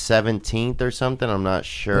maybe the 17th or something. I'm not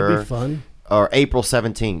sure. That'd be fun. Or April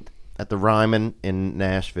 17th at the Ryman in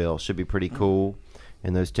Nashville. Should be pretty cool.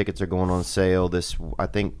 And those tickets are going on sale this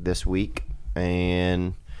week.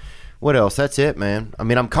 And what else? That's it, man. I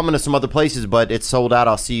mean, I'm coming to some other places, but it's sold out.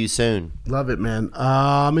 I'll see you soon. Love it, man.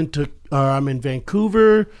 I'm in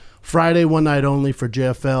Vancouver Friday, one night only for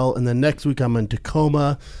JFL, and then next week I'm in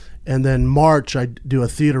Tacoma, and then March I do a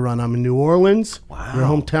theater run. I'm in New Orleans, your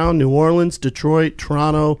hometown, New Orleans, Detroit,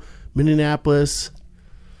 Toronto, Minneapolis.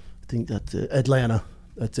 I think that's it. Atlanta.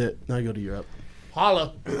 That's it. Now I go to Europe.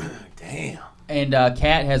 Holla. Damn. And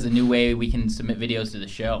Kat has a new way we can submit videos to the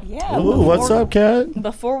show. Yeah. Ooh, what's up, Kat?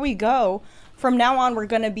 Before we go, from now on, we're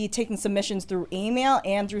going to be taking submissions through email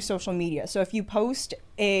and through social media. So if you post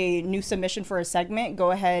a new submission for a segment,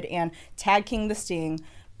 go ahead and tag King the Sting,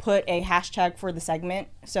 put a hashtag for the segment.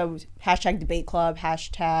 So hashtag debate club,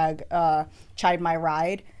 hashtag chide my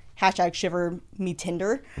ride, hashtag shiver me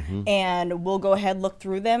Tinder, and we'll go ahead, look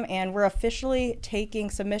through them, and we're officially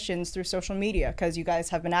taking submissions through social media because you guys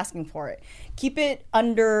have been asking for it. Keep it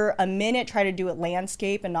under a minute, try to do it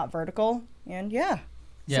landscape and not vertical, and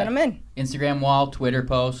send them in. Instagram wall, Twitter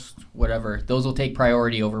post, whatever. Those will take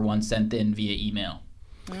priority over ones sent in via email.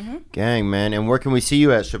 Gang, man. And where can we see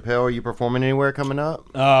you at, Chappelle? Are you performing anywhere coming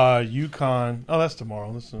up? UConn. Oh, that's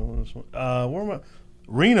tomorrow. Where am I?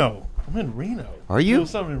 Reno. I'm in Reno. Are you? Doing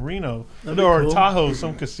something in Reno. That'd be Or cool. Tahoe,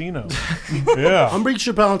 some casino. Yeah. I'm bringing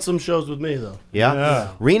Chappelle on some shows with me, though.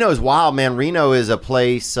 Yeah. Reno's wild, man. Reno is a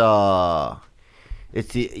place. I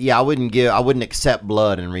wouldn't accept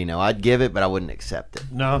blood in Reno. I'd give it, but I wouldn't accept it.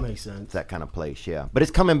 No. That makes sense. It's that kind of place, yeah. But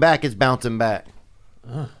it's coming back. It's bouncing back.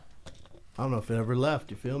 I don't know if it ever left.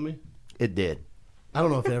 You feel me? It did. I don't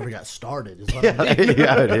know if it ever got started. Is what I mean.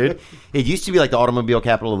 Yeah, dude. It used to be like the automobile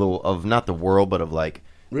capital of not the world, but of like.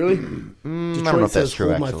 Really? I don't Detroit know if that's says,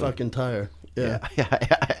 true. hold Actually, my fucking tire. Yeah.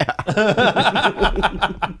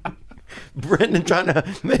 Brendan trying to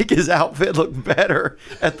make his outfit look better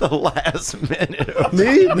at the last minute.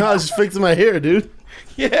 Me? No, I was just fixing my hair, dude.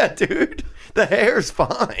 Yeah, dude. The hair's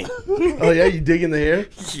fine. Oh, yeah? You digging the hair?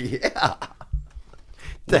 Yeah.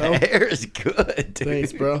 The hair is good, dude.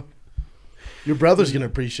 Thanks, bro. Your brother's going to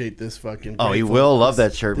appreciate this fucking. Oh, he will love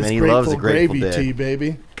that shirt, man. He loves the Grateful Gravy Dead. tee,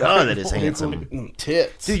 baby. God, that is handsome.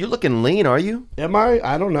 Tits. Dude, you're looking lean, are you? Am I?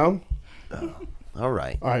 I don't know. All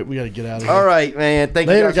right. All right, we got to get out of here. All right, man. Thank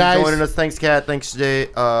Later, you guys. for joining us. Thanks, Kat. Thanks, Jay.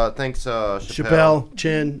 Thanks, Chappelle. Chappelle,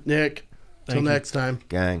 Chin, Nick. Till Thank you. next time.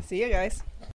 Gang. See you guys.